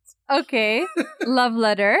 Okay, love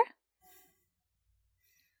letter.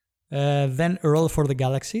 Then Roll for the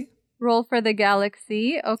Galaxy. Roll for the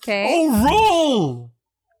Galaxy. Okay. Oh, roll!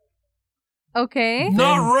 Okay.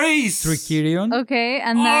 Not race! Trickerion. Okay,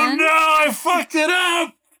 and Oh then no, I fucked it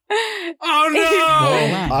up! Oh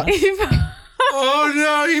no! Ipo. Oh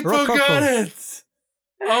no, Ipo Rococo. got it!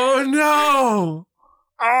 Oh no!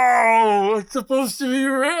 Oh, it's supposed to be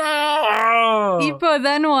Ipo,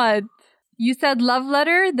 then what? You said love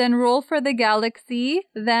letter, then roll for the galaxy,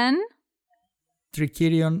 then...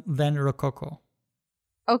 Trickerion, then Rococo.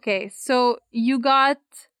 Okay, so you got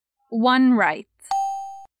one right.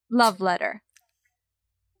 Love letter.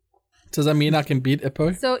 Does that mean I can beat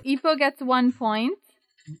Ippo? So Ipo gets 1 point.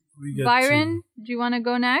 We get Byron, two. do you want to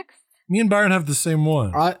go next? Me and Byron have the same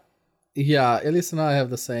one. Yeah, Elias and I have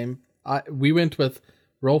the same. We went with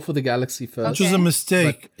Roll for the Galaxy first. Which was a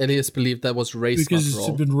mistake But Elias believed that was race, because not it's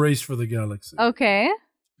roll. been race for the galaxy. Okay.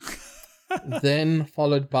 Then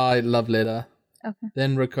followed by Love Letter. Okay.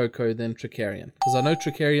 Then Rococo, then Trickerion. Because I know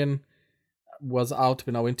Trickerion was out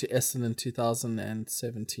when I went to Essen in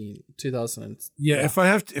 2017. Yeah, if I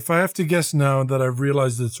have to guess now that I've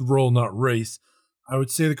realized it's roll, not race, I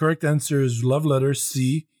would say the correct answer is love letter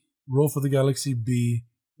C, roll for the galaxy B,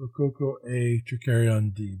 Rococo A,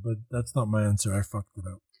 Trickerion D. But that's not my answer. I fucked it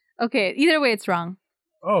up. Okay, either way it's wrong.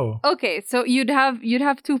 Oh, Okay, so you'd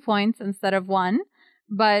have 2 points instead of 1,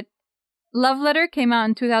 but Love Letter came out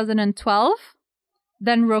in 2012,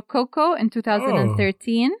 then Rococo in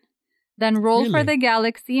 2013, then Roll for Really? the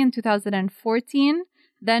Galaxy in 2014,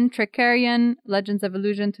 then Trickerion Legends of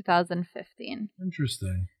Illusion 2015.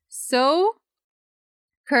 interesting. So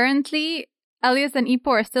currently Elias and Ipo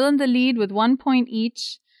are still in the lead with 1 point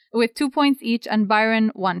each, with 2 points each, and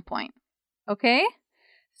Byron 1 point. Okay?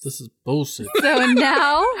 This is bullshit. So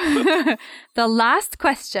now, the last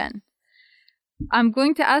question. I'm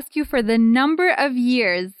going to ask you for the number of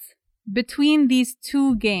years between these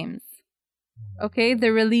two games. Okay?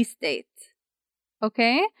 The release date.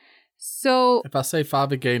 Okay? So, If I say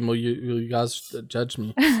 5 again, will you guys judge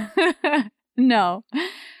me? no.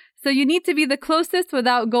 So you need to be the closest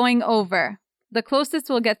without going over. The closest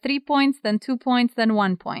will get 3 points, then 2 points, then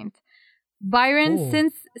 1 point. Byron, Oh.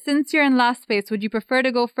 since you're in last place, would you prefer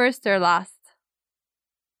to go first or last?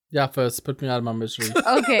 Yeah, first, put me out of my misery.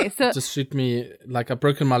 Okay, so Just shoot me like I've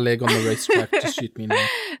broken my leg on the racetrack. Just shoot me now.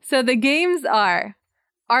 so the games are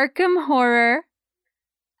Arkham Horror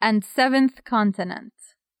and Seventh Continent.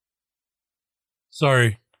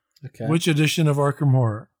 Sorry. Okay. Which edition of Arkham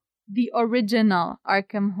Horror? The original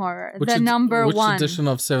Arkham Horror, Which the number which 1. edition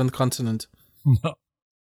of Seventh Continent? No.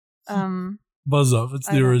 Buzz Buzz off. It's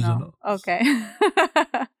I the don't original. know. Okay.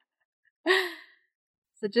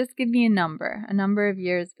 So just give me a number of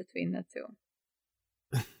years between the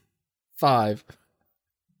two. 5.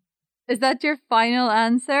 Is that your final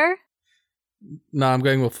answer? No, I'm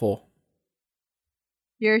going with 4.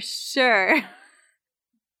 You're sure?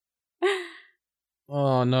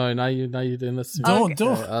 Oh no! Now you're doing this. Don't.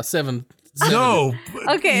 7. No.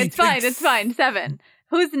 Okay, You it's fine. picked It's fine. 7.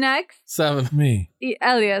 Who's next? 7. Me.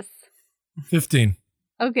 Elias. 15.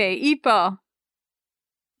 Okay, Ipo.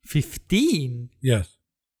 15. Yes.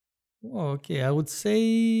 Oh, okay, I would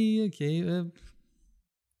say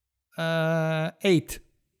 8.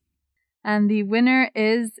 And the winner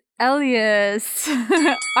is Elias.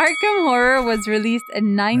 Arkham Horror was released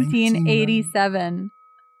in 1987.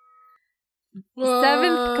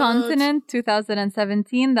 Seventh Continent,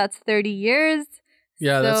 2017. That's 30 years.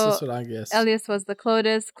 Yeah, that's So, just what I guess. Elias was the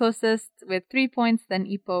closest with 3 points, then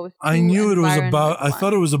Ipo with 2. I knew and it was Byron about, with I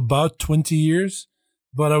thought it was about 20 years,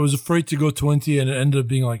 but I was afraid to go 20 and it ended up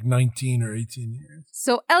being like 19 or 18 years.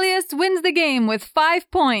 So Elias wins the game with 5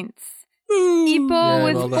 points. Ipo Yeah,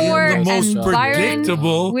 with well done. 4 The most and Byron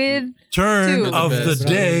predictable with turn 2. of The the best.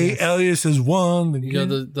 day. Elias has won. You're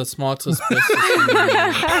the smartest,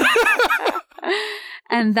 bestest.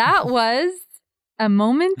 And that was a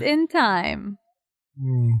moment in time.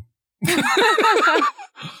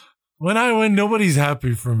 When I win, nobody's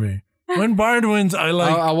happy for me. When Byron wins, I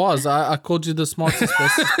like. I called you the smartest,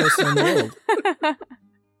 bestest person in the world.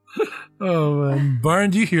 Oh man, Byron,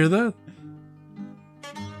 do you hear that?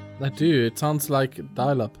 I do. It sounds like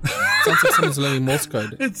dial-up. It sounds like someone's learning Morse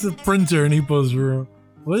code. It's a printer in Ipo's room.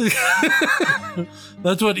 What?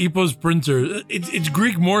 That's what Ipo's printer. It's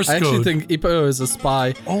Greek Morse code. I actually think Ipo is a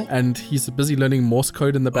spy, and he's busy learning Morse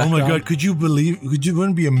code in the Oh background. my god,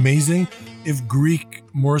 wouldn't it be amazing if Greek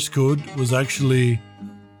Morse code was actually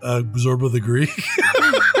Zorba the Greek?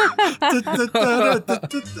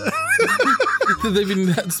 They've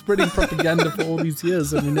been spreading propaganda for all these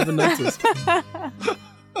years and we never noticed.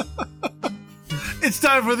 It's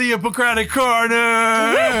time for the Hippocratic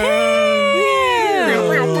Corner!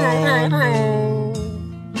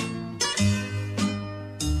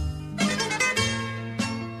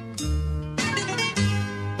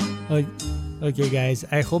 Okay, guys,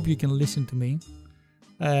 I hope you can listen to me.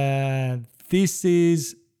 This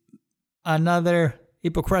is another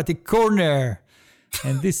Hippocratic Corner.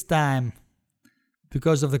 And this time,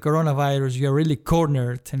 because of the coronavirus, you're really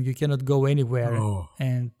cornered and you cannot go anywhere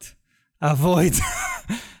and avoid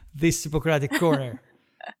this Hippocratic Corner.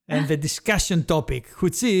 And the discussion topic,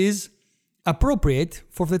 which is appropriate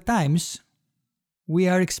for the times we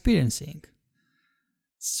are experiencing.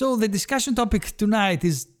 So the discussion topic tonight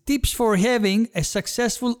is tips for having a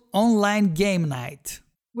successful online game night.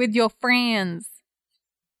 With your friends.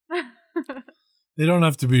 They don't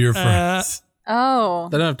have to be your friends. Oh.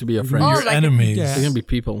 They don't have to be your friends. Your enemies. Yeah. They can be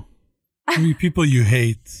people. They can be people you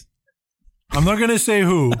hate. I'm not gonna say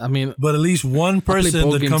who. I mean, but at least one I play person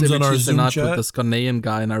board that games comes every on our Tuesday Zoom night chat. with this Ghanaian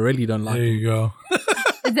guy, and I really don't like There him. you go.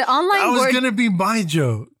 Is the online That was board gonna be my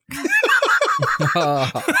joke.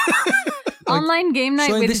 online game night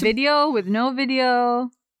So in with this- video, with no video?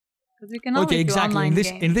 Because we can always Okay, do exactly. online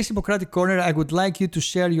In games. this Hippocratic Corner, I would like you to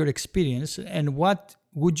share your experience and what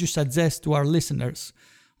would you suggest to our listeners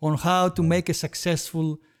on how to make a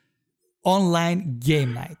successful online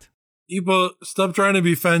game night. Ipo, stop trying to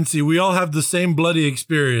be fancy. We all have the same bloody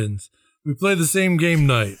experience. We play the same game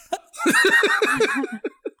night.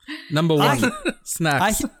 Number one,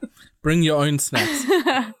 snacks. Bring your own snacks.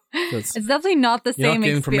 It's definitely not the You're same not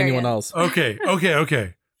getting experience. from anyone else.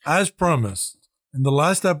 Okay. As promised, in the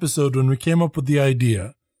last episode when we came up with the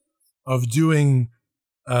idea of doing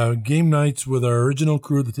game nights with our original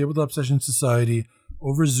crew, the Tabletop Session Society,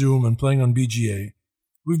 over Zoom and playing on BGA,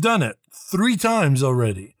 we've done it 3 times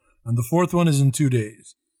already. And the 4th one is in 2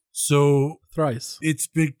 days. So Thrice. it's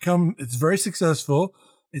very successful.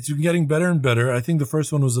 It's been getting better and better. I think the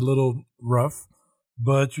first one was a little rough,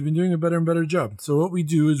 but we've been doing a better and better job. So what we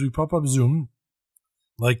do is we pop up Zoom,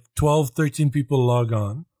 like 12, 13 people log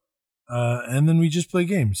on, and then we just play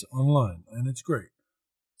games online, and it's great.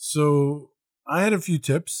 So I had a few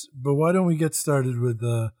tips, but why don't we get started with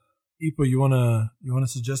Ipo? You wanna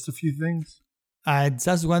suggest a few things? I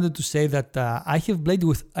just wanted to say that I have played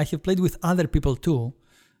with other people too.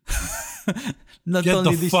 Not Get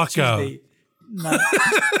only the this fuck Tuesday,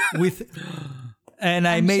 and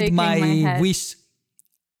I I'm made shaking my head. wish.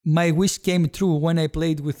 My wish came true when I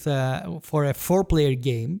played with for a 4-player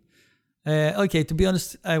game. Okay, to be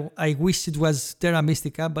honest, I wish it was Terra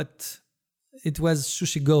Mystica, but it was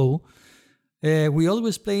Sushi Go. We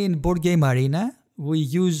always play in Board Game Arena. We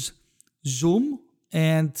use Zoom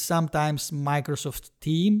and sometimes Microsoft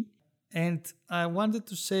Team. And I wanted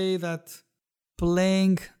to say that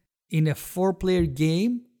playing in a 4-player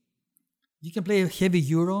game, you can play a heavy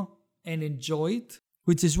Euro and enjoy it,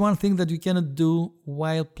 which is one thing that you cannot do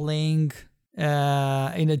while playing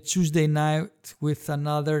in a Tuesday night with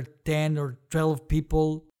another 10 or 12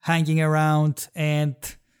 people hanging around. And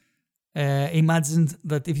imagine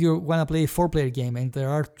that if you want to play a 4-player game and there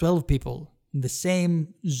are 12 people in the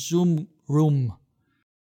same Zoom room.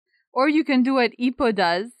 Or you can do what Ipo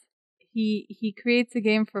does. He creates a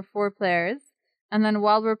game for 4 players, and then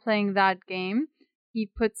while we're playing that game, he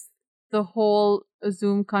puts the whole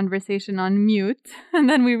Zoom conversation on mute, and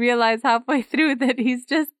then we realize halfway through that he's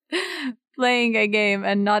just playing a game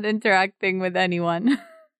and not interacting with anyone.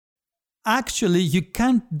 Actually, you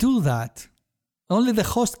can't do that. Only the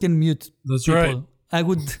host can mute That's people.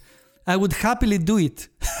 right. I would happily do it.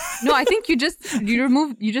 No, I think you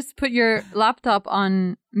just put your laptop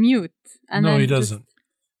on mute, and No, then he doesn't.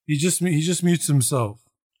 He just mutes himself.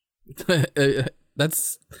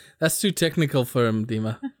 That's too technical for him,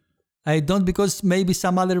 Dima. I don't, because maybe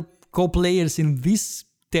some other co-players in this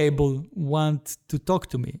table want to talk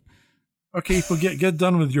to me. Okay, Ipo, get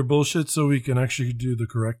done with your bullshit so we can actually do the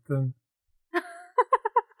correct thing.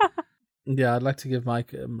 Yeah, I'd like to give my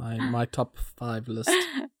top 5 list.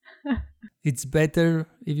 It's better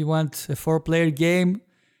if you want a 4-player game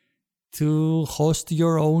to host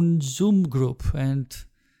your own Zoom group and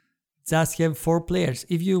just have 4 players.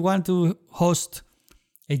 If you want to host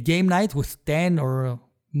a game night with 10 or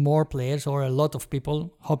more players or a lot of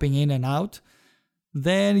people hopping in and out,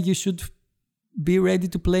 then you should be ready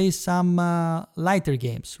to play some lighter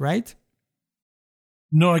games, right?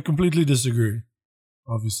 No, I completely disagree.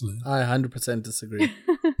 Obviously, I 100% disagree.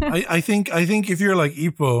 I think if you're like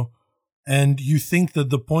Ipo and you think that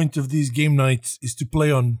the point of these game nights is to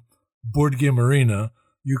play on Board Game Arena,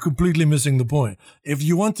 you're completely missing the point. If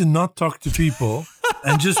you want to not talk to people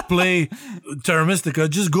and just play Terra Mystica,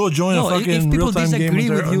 just go join a fucking real-time game. If people disagree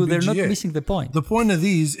with you, on they're BGA. not missing the point. The point of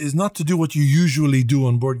these is not to do what you usually do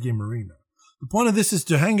on Board Game Arena. The point of this is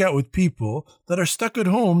to hang out with people that are stuck at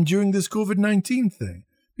home during this COVID-19 thing.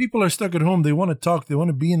 People are stuck at home. They want to talk. They want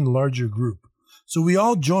to be in a larger group. So we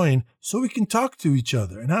all join so we can talk to each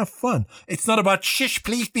other and have fun. It's not about, shush,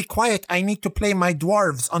 please be quiet. I need to play my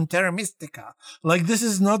dwarves on Terra Mystica. Like, this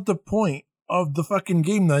is not the point of the fucking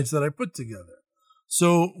game nights that I put together.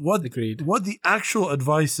 So what the actual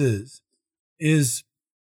advice is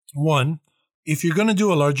one, if you're going to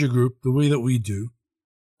do a larger group the way that we do,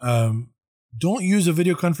 don't use a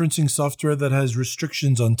video conferencing software that has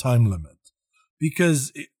restrictions on time limit.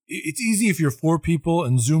 Because it's easy if you're 4 people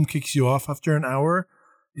and Zoom kicks you off after an hour.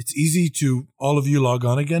 It's easy to all of you log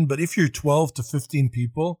on again. But if you're 12 to 15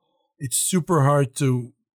 people, it's super hard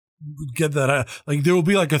to get that. Like, there will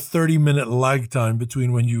be like a 30-minute lag time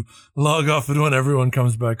between when you log off and when everyone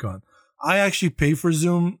comes back on. I actually pay for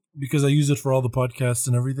Zoom because I use it for all the podcasts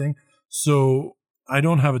and everything. So I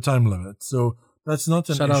don't have a time limit. So that's not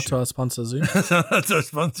an issue. Shout out to our sponsor, Zoom. Shout out to our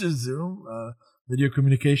sponsor, Zoom, Video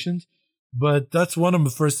Communications. But that's one of the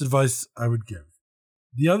first advice I would give.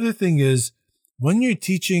 The other thing is, when you're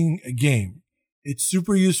teaching a game, it's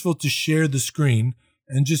super useful to share the screen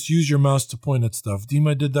and just use your mouse to point at stuff.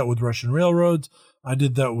 Dima did that with Russian Railroads. I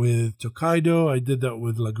did that with Tokaido. I did that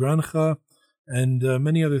with La Granja and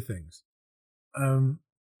many other things.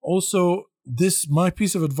 Also, my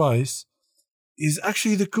piece of advice is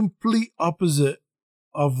actually the complete opposite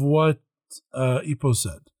of what Ipo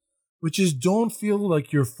said, which is don't feel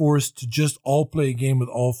like you're forced to just all play a game with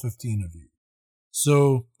all 15 of you.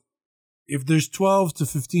 So if there's 12 to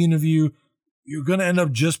 15 of you, you're going to end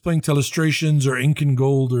up just playing Telestrations or Ink and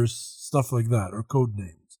Gold or stuff like that, or code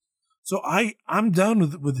names. So I'm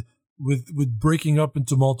down with breaking up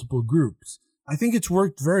into multiple groups. I think it's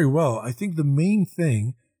worked very well. I think the main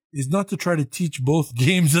thing is not to try to teach both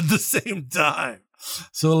games at the same time.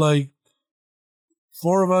 So like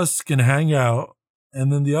 4 of us can hang out,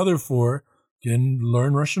 and then the other 4 can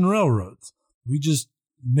learn Russian Railroads. We just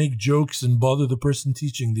make jokes and bother the person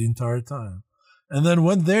teaching the entire time. And then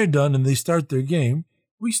when they're done and they start their game,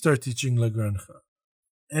 we start teaching La Granja.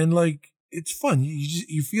 And like, it's fun.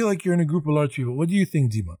 You feel like you're in a group of large people. What do you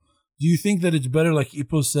think, Dima? Do you think that it's better, like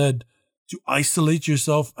Ipo said, to isolate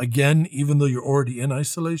yourself again, even though you're already in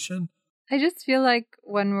isolation? I just feel like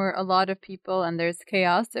when we're a lot of people and there's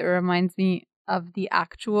chaos, it reminds me of the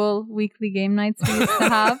actual weekly game nights we used to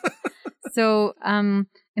have. So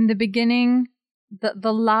in the beginning,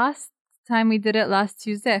 the last time we did it last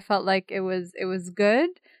Tuesday, I felt like it was good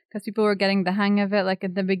because people were getting the hang of it. Like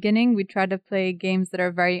at the beginning, we tried to play games that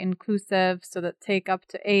are very inclusive, so that take up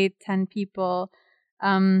to 8-10 people.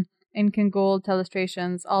 Ink and Gold,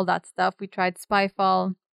 Telestrations, all that stuff. We tried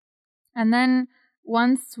Spyfall. And then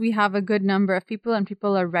once we have a good number of people and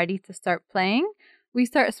people are ready to start playing, we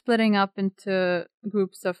start splitting up into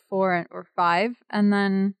groups of 4 or 5 and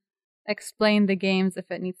then explain the games if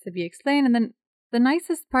it needs to be explained. And then the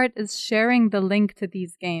nicest part is sharing the link to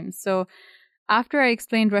these games. So after I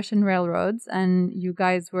explained Russian Railroads and you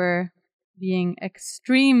guys were being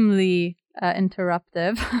extremely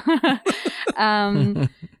interruptive,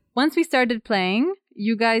 once we started playing,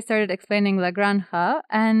 you guys started explaining La Granja.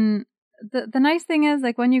 And the nice thing is,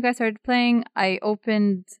 like, when you guys started playing, I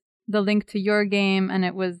opened the link to your game and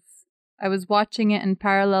I was watching it in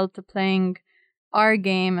parallel to playing our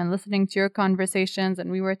game and listening to your conversations,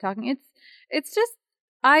 and we were talking. It's just,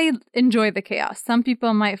 I enjoy the chaos. Some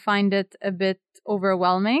people might find it a bit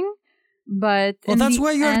overwhelming, but well, that's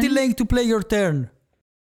why you're delaying to play your turn.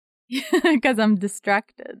 Because I'm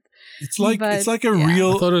distracted. It's like a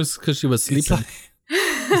real. I thought it was because she was sleeping.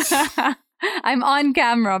 I'm on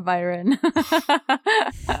camera, Byron.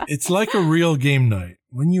 It's like a real game night.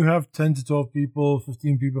 When you have 10 to 12 people,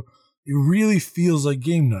 15 people, it really feels like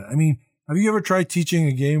game night. I mean, have you ever tried teaching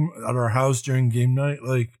a game at our house during game night?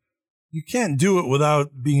 Like, you can't do it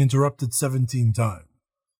without being interrupted 17 times.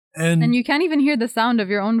 And you can't even hear the sound of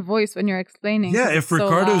your own voice when you're explaining. Yeah, if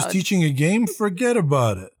Ricardo's teaching a game, forget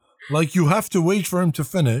about it. Like, you have to wait for him to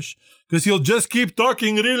finish because he'll just keep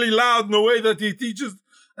talking really loud in the way that he teaches.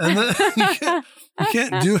 And then you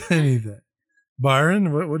can't do anything.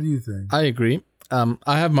 Byron, what do you think? I agree. I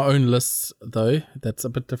have my own list, though, that's a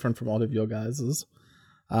bit different from all of your guys's.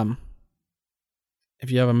 If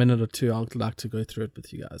you have a minute or two, I'd like to go through it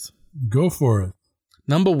with you guys. Go for it.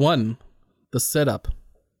 Number 1, the setup.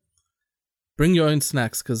 Bring your own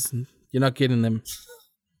snacks because you're not getting them.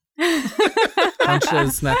 Can't share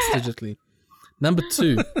snacks digitally. Number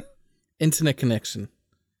 2, internet connection.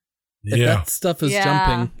 If that stuff is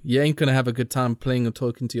jumping, you ain't going to have a good time playing or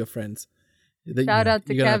talking to your friends. Shout out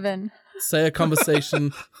to Kevin. Say a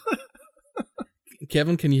conversation.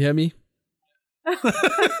 Kevin, can you hear me?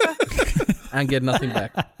 And get nothing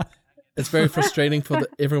back. It's very frustrating for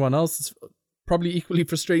everyone else. It's probably equally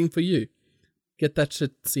frustrating for you. Get that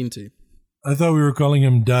shit seen to. I thought we were calling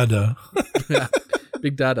him Dada. Yeah,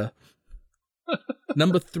 Big Dada.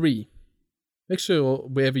 Number 3, make sure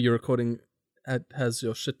wherever you're recording has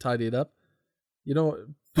your shit tidied up. You know,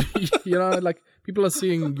 like people are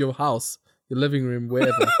seeing your house, your living room,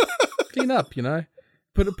 wherever. Clean up,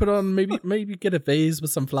 Put on maybe get a vase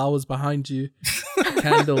with some flowers behind you, a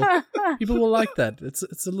candle. People will like that. It's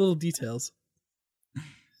the little details.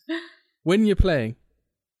 When you're playing,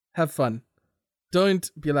 have fun.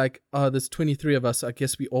 Don't be like, oh, there's 23 of us. I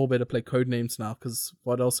guess we all better play code names now because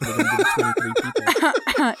what else are we going to do with 23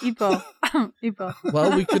 people? Ipo.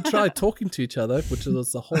 Well, we could try talking to each other, which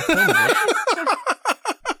was the whole point of it.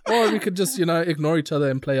 Or we could just, ignore each other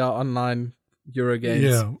and play our online Euro games.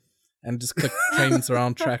 Yeah. And just click trains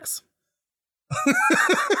around tracks.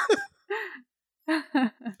 I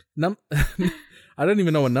don't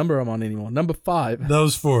even know what number I'm on anymore. Number 5. That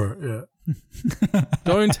was 4, yeah.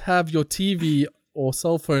 Don't have your TV or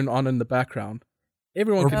cell phone on in the background.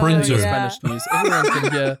 Everyone can printer. hear Spanish news. Everyone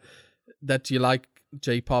can hear that you like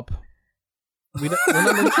J-pop. We're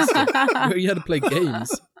not interested. We're here to play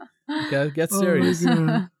games. Okay, get serious.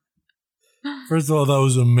 First of all, that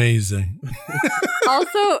was amazing.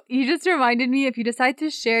 Also, you just reminded me, if you decide to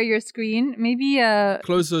share your screen, maybe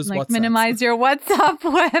close those WhatsApps. minimize your WhatsApp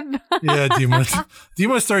web. Yeah,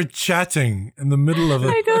 Dima started chatting in the middle of it.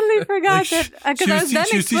 I totally forgot that because I was done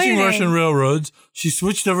She was teaching Russian railroads. She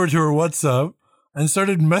switched over to her WhatsApp and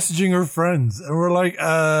started messaging her friends. And we're like,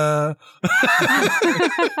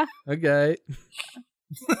 Okay.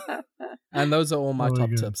 And those are all my top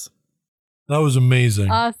tips. That was amazing.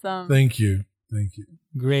 Awesome. Thank you.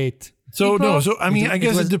 Great. So I mean, I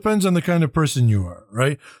guess it depends on the kind of person you are,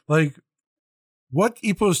 right? Like what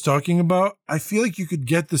Ipo's talking about, I feel like you could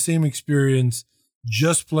get the same experience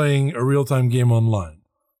just playing a real-time game online.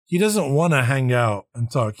 He doesn't want to hang out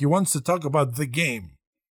and talk. He wants to talk about the game.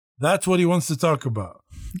 That's what he wants to talk about,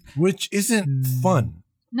 which isn't fun.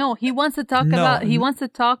 No, he wants to talk He wants to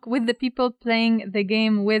talk with the people playing the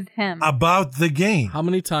game with him. About the game. How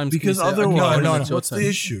many times? Because otherwise, no. what's the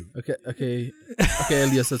issue? Okay,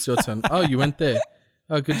 Elias, it's your turn. Oh, you went there.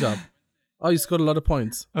 Oh, good job. Oh, you scored a lot of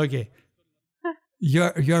points. Okay.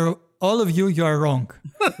 You're all of you are wrong.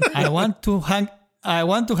 I want to hang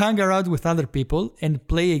around with other people and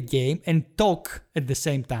play a game and talk at the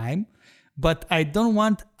same time, but I don't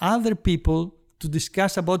want other people to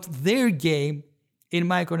discuss about their game in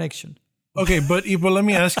my connection. Okay, but Ipo, let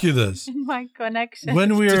me ask you this. In my connection.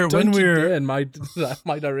 When we're in my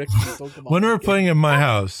direction, talk about when we're playing at my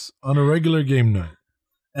house on a regular game night,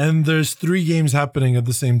 and there's 3 games happening at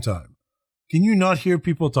the same time, can you not hear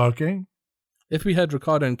people talking? If we had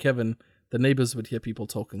Ricardo and Kevin, the neighbors would hear people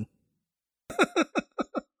talking.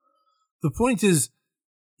 The point is,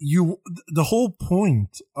 the whole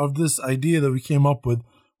point of this idea that we came up with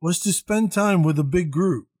was to spend time with a big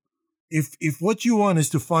group. If what you want is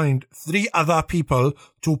to find 3 other people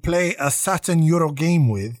to play a Saturn Euro game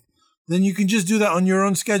with, then you can just do that on your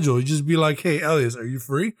own schedule. You just be like, hey, Elias, are you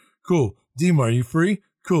free? Cool. Dima, are you free?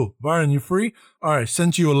 Cool. Byron, you free? All right,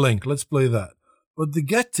 sent you a link. Let's play that. But the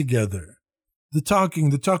get together, the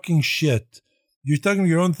talking shit, you're talking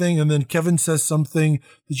your own thing, and then Kevin says something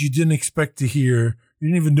that you didn't expect to hear. You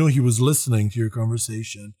didn't even know he was listening to your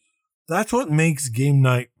conversation. That's what makes game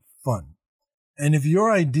night fun. And if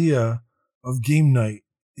your idea of game night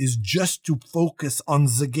is just to focus on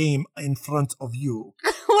the game in front of you.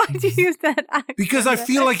 Why do you use that accent? Because I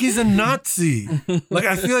feel like he's a Nazi. Like,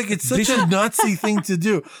 I feel like it's such a Nazi thing to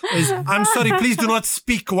do. I'm sorry, please do not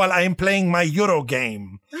speak while I am playing my Euro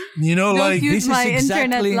game. You know, don't use my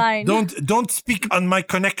internet line. Don't speak on my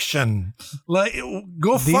connection. Like,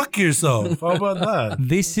 go fuck yourself. How about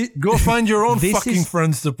that? Go find your own fucking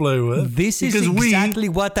friends to play with. This is exactly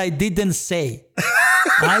what I didn't say.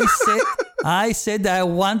 I said I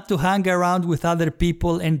want to hang around with other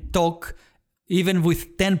people and talk, even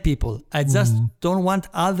with 10 people. I just don't want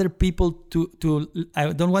other people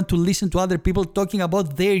I don't want to listen to other people talking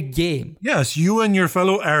about their game. Yes, you and your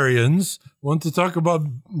fellow Aryans want to talk about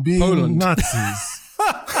being Poland. Nazis.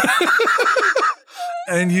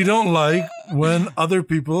 and you don't like when other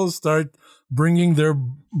people start bringing their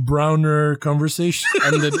browner conversation.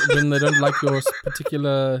 And when they don't like your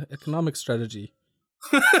particular economic strategy.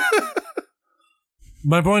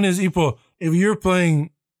 My point is, Ipo, if you're playing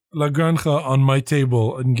La Granja on my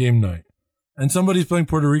table in game night, and somebody's playing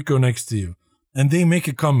Puerto Rico next to you, and they make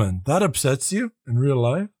a comment, that upsets you in real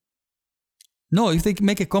life? No, if they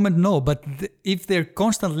make a comment, no. But if they're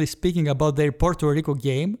constantly speaking about their Puerto Rico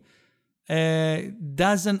game,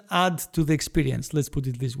 doesn't add to the experience. Let's put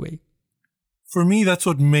it this way. For me, that's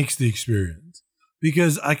what makes the experience.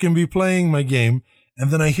 Because I can be playing my game, and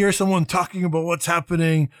then I hear someone talking about what's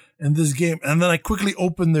happening in this game, and then I quickly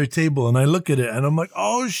open their table and I look at it, and I'm like,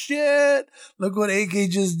 oh shit, look what AK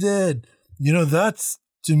just did. You know, that's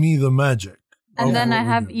to me the magic. And then I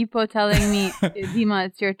have Ipo telling me, Dima,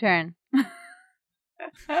 it's your turn.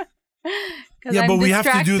 Yeah, but we have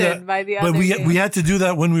to do that. But we had to do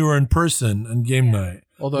that when we were in person in game night.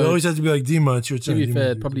 Although we always have to be like, Dima, it's your turn. To be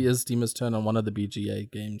fair, it probably is Dima's turn on one of the BGA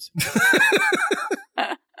games.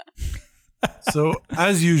 So,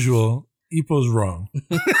 as usual, Ipo's wrong.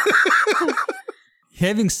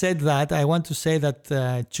 Having said that, I want to say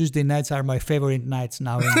that Tuesday nights are my favorite nights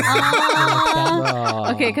now.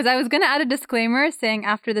 Okay, because I was going to add a disclaimer saying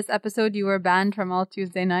after this episode you were banned from all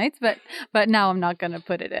Tuesday nights, but now I'm not going to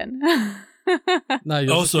put it in.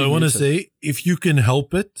 Also, I want to say, if you can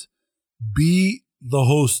help it, be the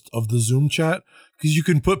host of the Zoom chat, because you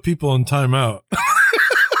can put people in timeout.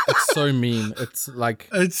 It's so mean. It's like...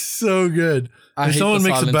 It's so good. If someone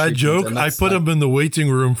makes a bad joke, I put them in the waiting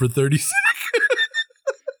room for 30 seconds.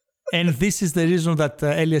 And this is the reason that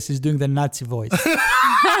Elias is doing the Nazi voice.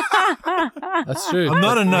 That's true. I'm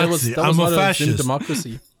not a Nazi. I'm a fascist.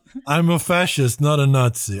 Democracy. I'm a fascist, not a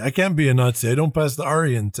Nazi. I can't be a Nazi. I don't pass the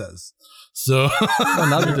Aryan test. So... Oh,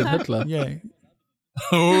 neither did Hitler. Yeah.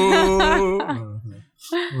 Oh.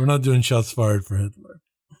 We're not doing shots fired for Hitler.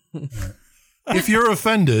 Right. If you're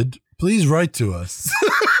offended, please write to us.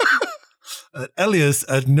 At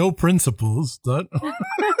Elias@noprinciples.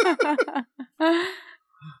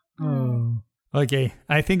 Okay,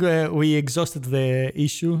 I think we exhausted the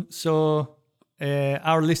issue. So,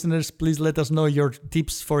 our listeners, please let us know your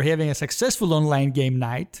tips for having a successful online game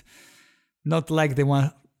night. Not like the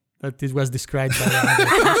one that it was described by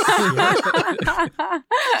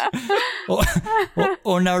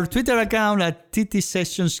on our Twitter account at TT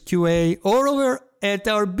Sessions QA, or over at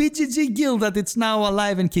our BGG guild that it's now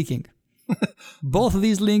alive and kicking. Both of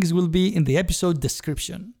these links will be in the episode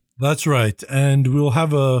description. That's right. And we'll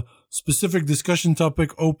have a specific discussion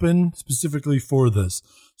topic open specifically for this.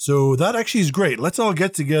 So that actually is great. Let's all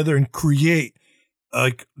get together and create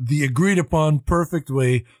like the agreed upon perfect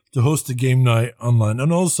way to host a game night online.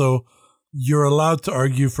 And also, you're allowed to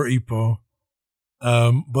argue for Ipo,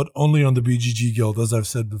 but only on the BGG Guild, as I've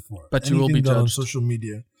said before. But you will be judged on social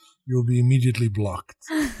media. You'll be immediately blocked.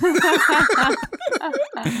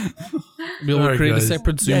 We'll create a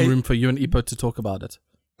separate Zoom room for you and Ipo to talk about it.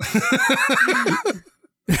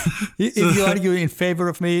 If you argue in favor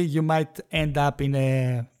of me, you might end up in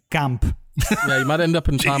a camp. Yeah, you might end up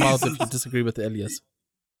in timeout if you disagree with Elias.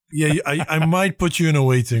 Yeah, I might put you in a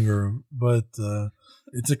waiting room, but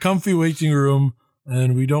it's a comfy waiting room,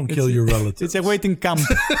 and we don't kill your relatives. It's a waiting camp.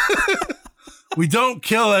 We don't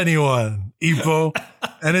kill anyone, Ipo,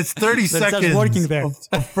 and it's 30 seconds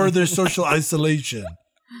of further social isolation.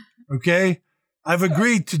 Okay? I've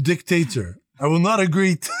agreed to dictator. I will not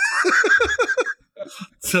agree to...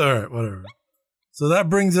 All right, whatever. So that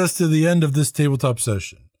brings us to the end of this tabletop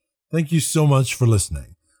session. Thank you so much for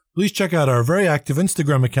listening. Please check out our very active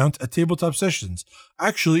Instagram account at Tabletop Sessions.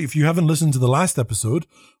 Actually, if you haven't listened to the last episode,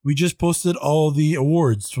 we just posted all the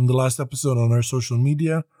awards from the last episode on our social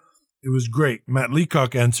media. It was great. Matt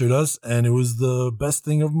Leacock answered us, and it was the best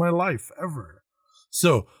thing of my life ever.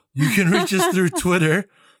 So you can reach us through Twitter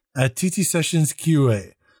at TT Sessions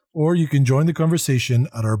QA, or you can join the conversation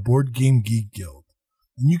at our Board Game Geek Guild.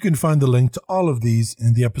 And you can find the link to all of these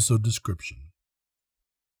in the episode description.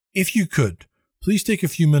 If you could, please take a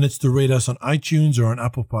few minutes to rate us on iTunes or on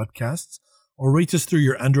Apple Podcasts, or rate us through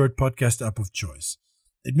your Android podcast app of choice.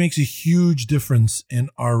 It makes a huge difference in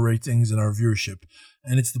our ratings and our viewership,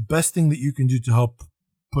 and it's the best thing that you can do to help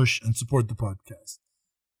push and support the podcast.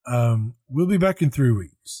 We'll be back in 3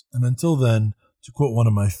 weeks, and until then, to quote one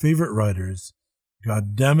of my favorite writers,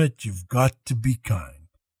 God damn it, you've got to be kind.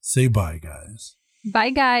 Say bye, guys.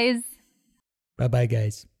 Bye, guys. Bye-bye,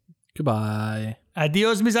 guys. Goodbye.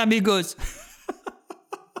 Adios, mis amigos.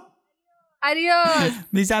 Adios.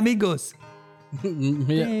 Mis amigos.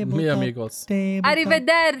 Mi amigos.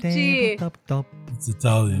 Arrivederci. It's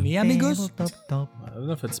Italian. Mi amigos? I don't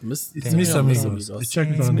know if it's mis amigos. I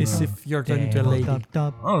checked It's on miss it. if you're talking to a lady. I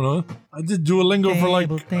don't know. I did Duolingo for like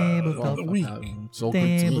a week. So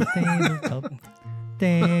good to me.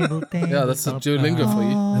 Yeah, that's a Duolingo for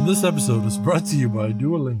you. And this episode is brought to you by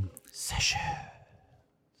Duolingo.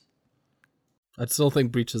 I still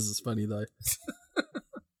think Breaches is funny though. I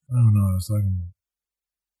don't know what I was talking about.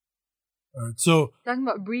 All right, so Talking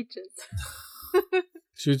about breaches.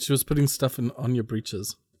 She was putting stuff on your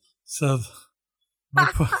breeches. Seth, my,